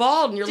hat, and they're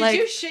bald, and you're Did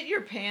you shit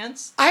your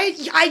pants? I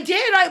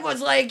did. I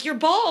was like, you're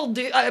bald,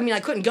 dude. I mean,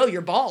 I couldn't go,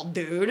 you're bald,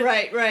 dude.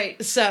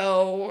 Right.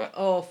 So...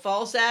 Oh,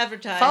 false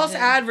advertising. False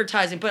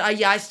advertising. But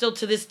I still,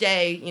 to this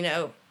day,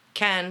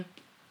 can.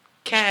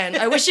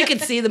 I wish you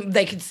could see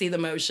they could see the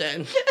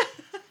motion.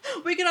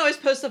 We can always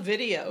post a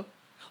video.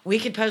 We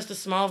could post a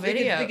small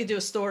video. We could do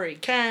a story.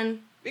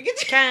 We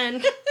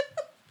can.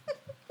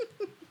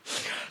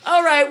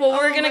 All right, well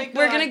we're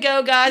gonna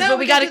go, guys, but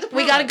we got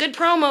a good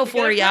promo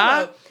for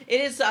ya.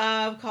 It is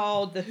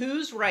called the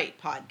Who's Right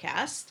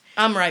podcast.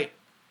 I'm right.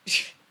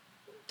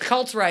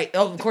 Cult's right.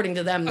 Oh, according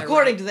to them,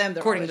 according to them,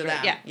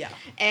 yeah.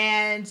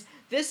 And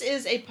this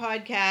is a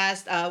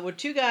podcast where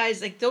two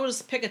guys, like, they'll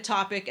just pick a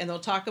topic and they'll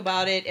talk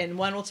about it, and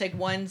one will take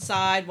one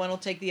side, one will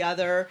take the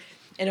other.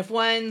 And if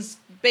one's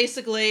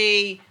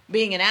basically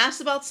being an ass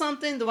about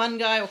something, the one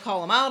guy will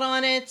call them out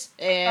on it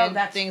and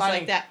things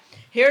like that.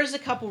 Here's a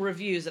couple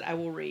reviews that I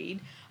will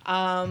read.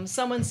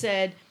 Someone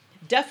said,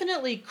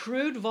 definitely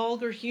crude,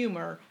 vulgar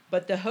humor,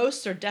 but the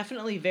hosts are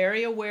definitely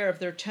very aware of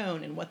their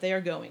tone and what they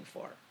are going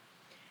for.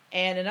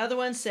 And another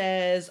one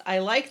says, I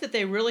like that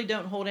they really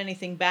don't hold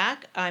anything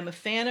back. I'm a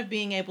fan of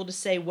being able to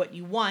say what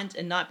you want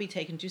and not be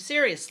taken too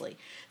seriously.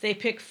 They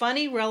pick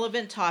funny,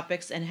 relevant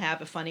topics and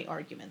have a funny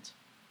argument.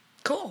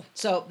 Cool.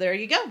 So there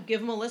you go.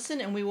 Give them a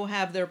listen, and we will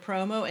have their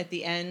promo at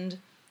the end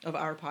of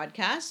our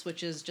podcast,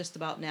 which is just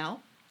about now.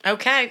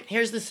 Okay,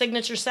 here's the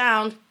signature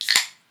sound.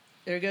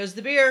 There goes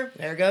the beer.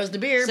 There goes the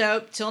beer.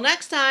 So, till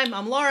next time,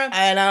 I'm Laura.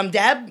 And I'm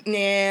Deb.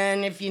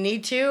 And if you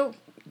need to,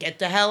 get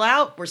the hell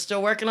out. We're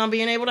still working on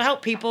being able to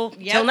help people.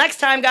 Yep. Till next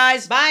time,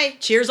 guys. Bye.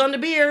 Cheers on the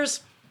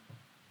beers.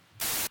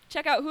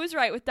 Check out Who's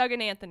Right with Doug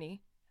and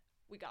Anthony.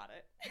 We got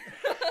it.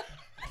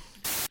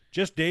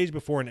 Just days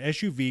before an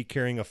SUV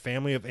carrying a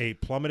family of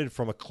 8 plummeted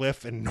from a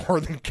cliff in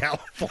Northern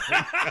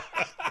California.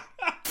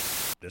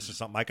 This is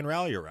something I can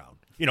rally around.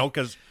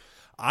 Because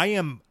I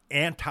am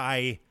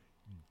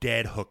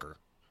anti-dead hooker.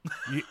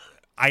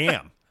 I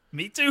am.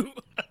 Me too.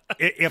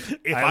 If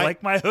I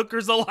like my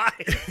hookers alive.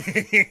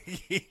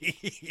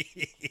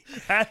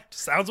 That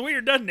sounds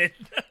weird, doesn't it?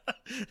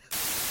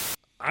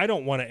 I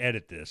don't want to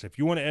edit this. If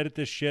you want to edit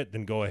this shit,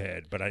 then go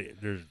ahead. But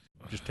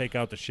just take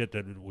out the shit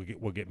that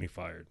will get me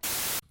fired.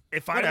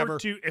 If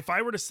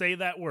I were to say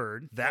that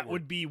word, that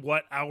would be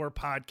what our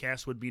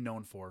podcast would be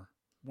known for.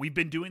 We've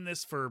been doing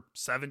this for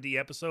 70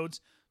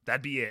 episodes.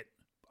 That'd be it.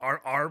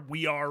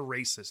 We are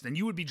racist, and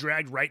you would be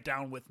dragged right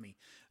down with me.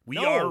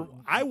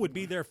 I would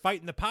be there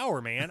fighting the power,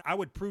 man. I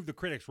would prove the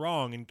critics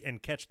wrong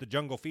and catch the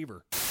jungle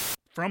fever.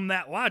 From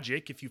that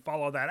logic, if you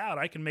follow that out,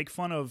 I can make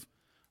fun of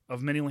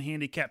mentally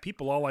handicapped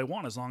people all I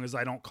want, as long as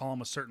I don't call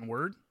them a certain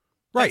word.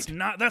 Right.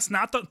 That's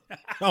not the.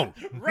 Oh,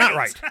 not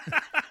right.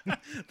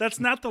 That's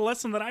not the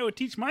lesson that I would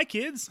teach my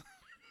kids.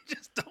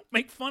 Just don't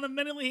make fun of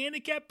mentally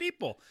handicapped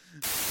people.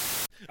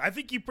 I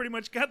think you pretty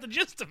much got the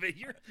gist of it.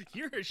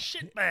 You're a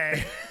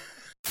shitbag.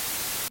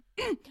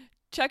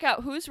 Check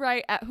out Who's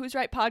Right at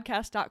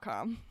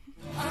who'srightpodcast.com.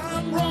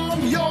 I'm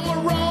wrong, you're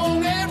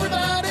wrong.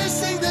 Everybody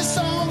sing this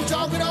song,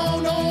 talk it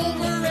on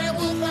over, and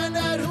we'll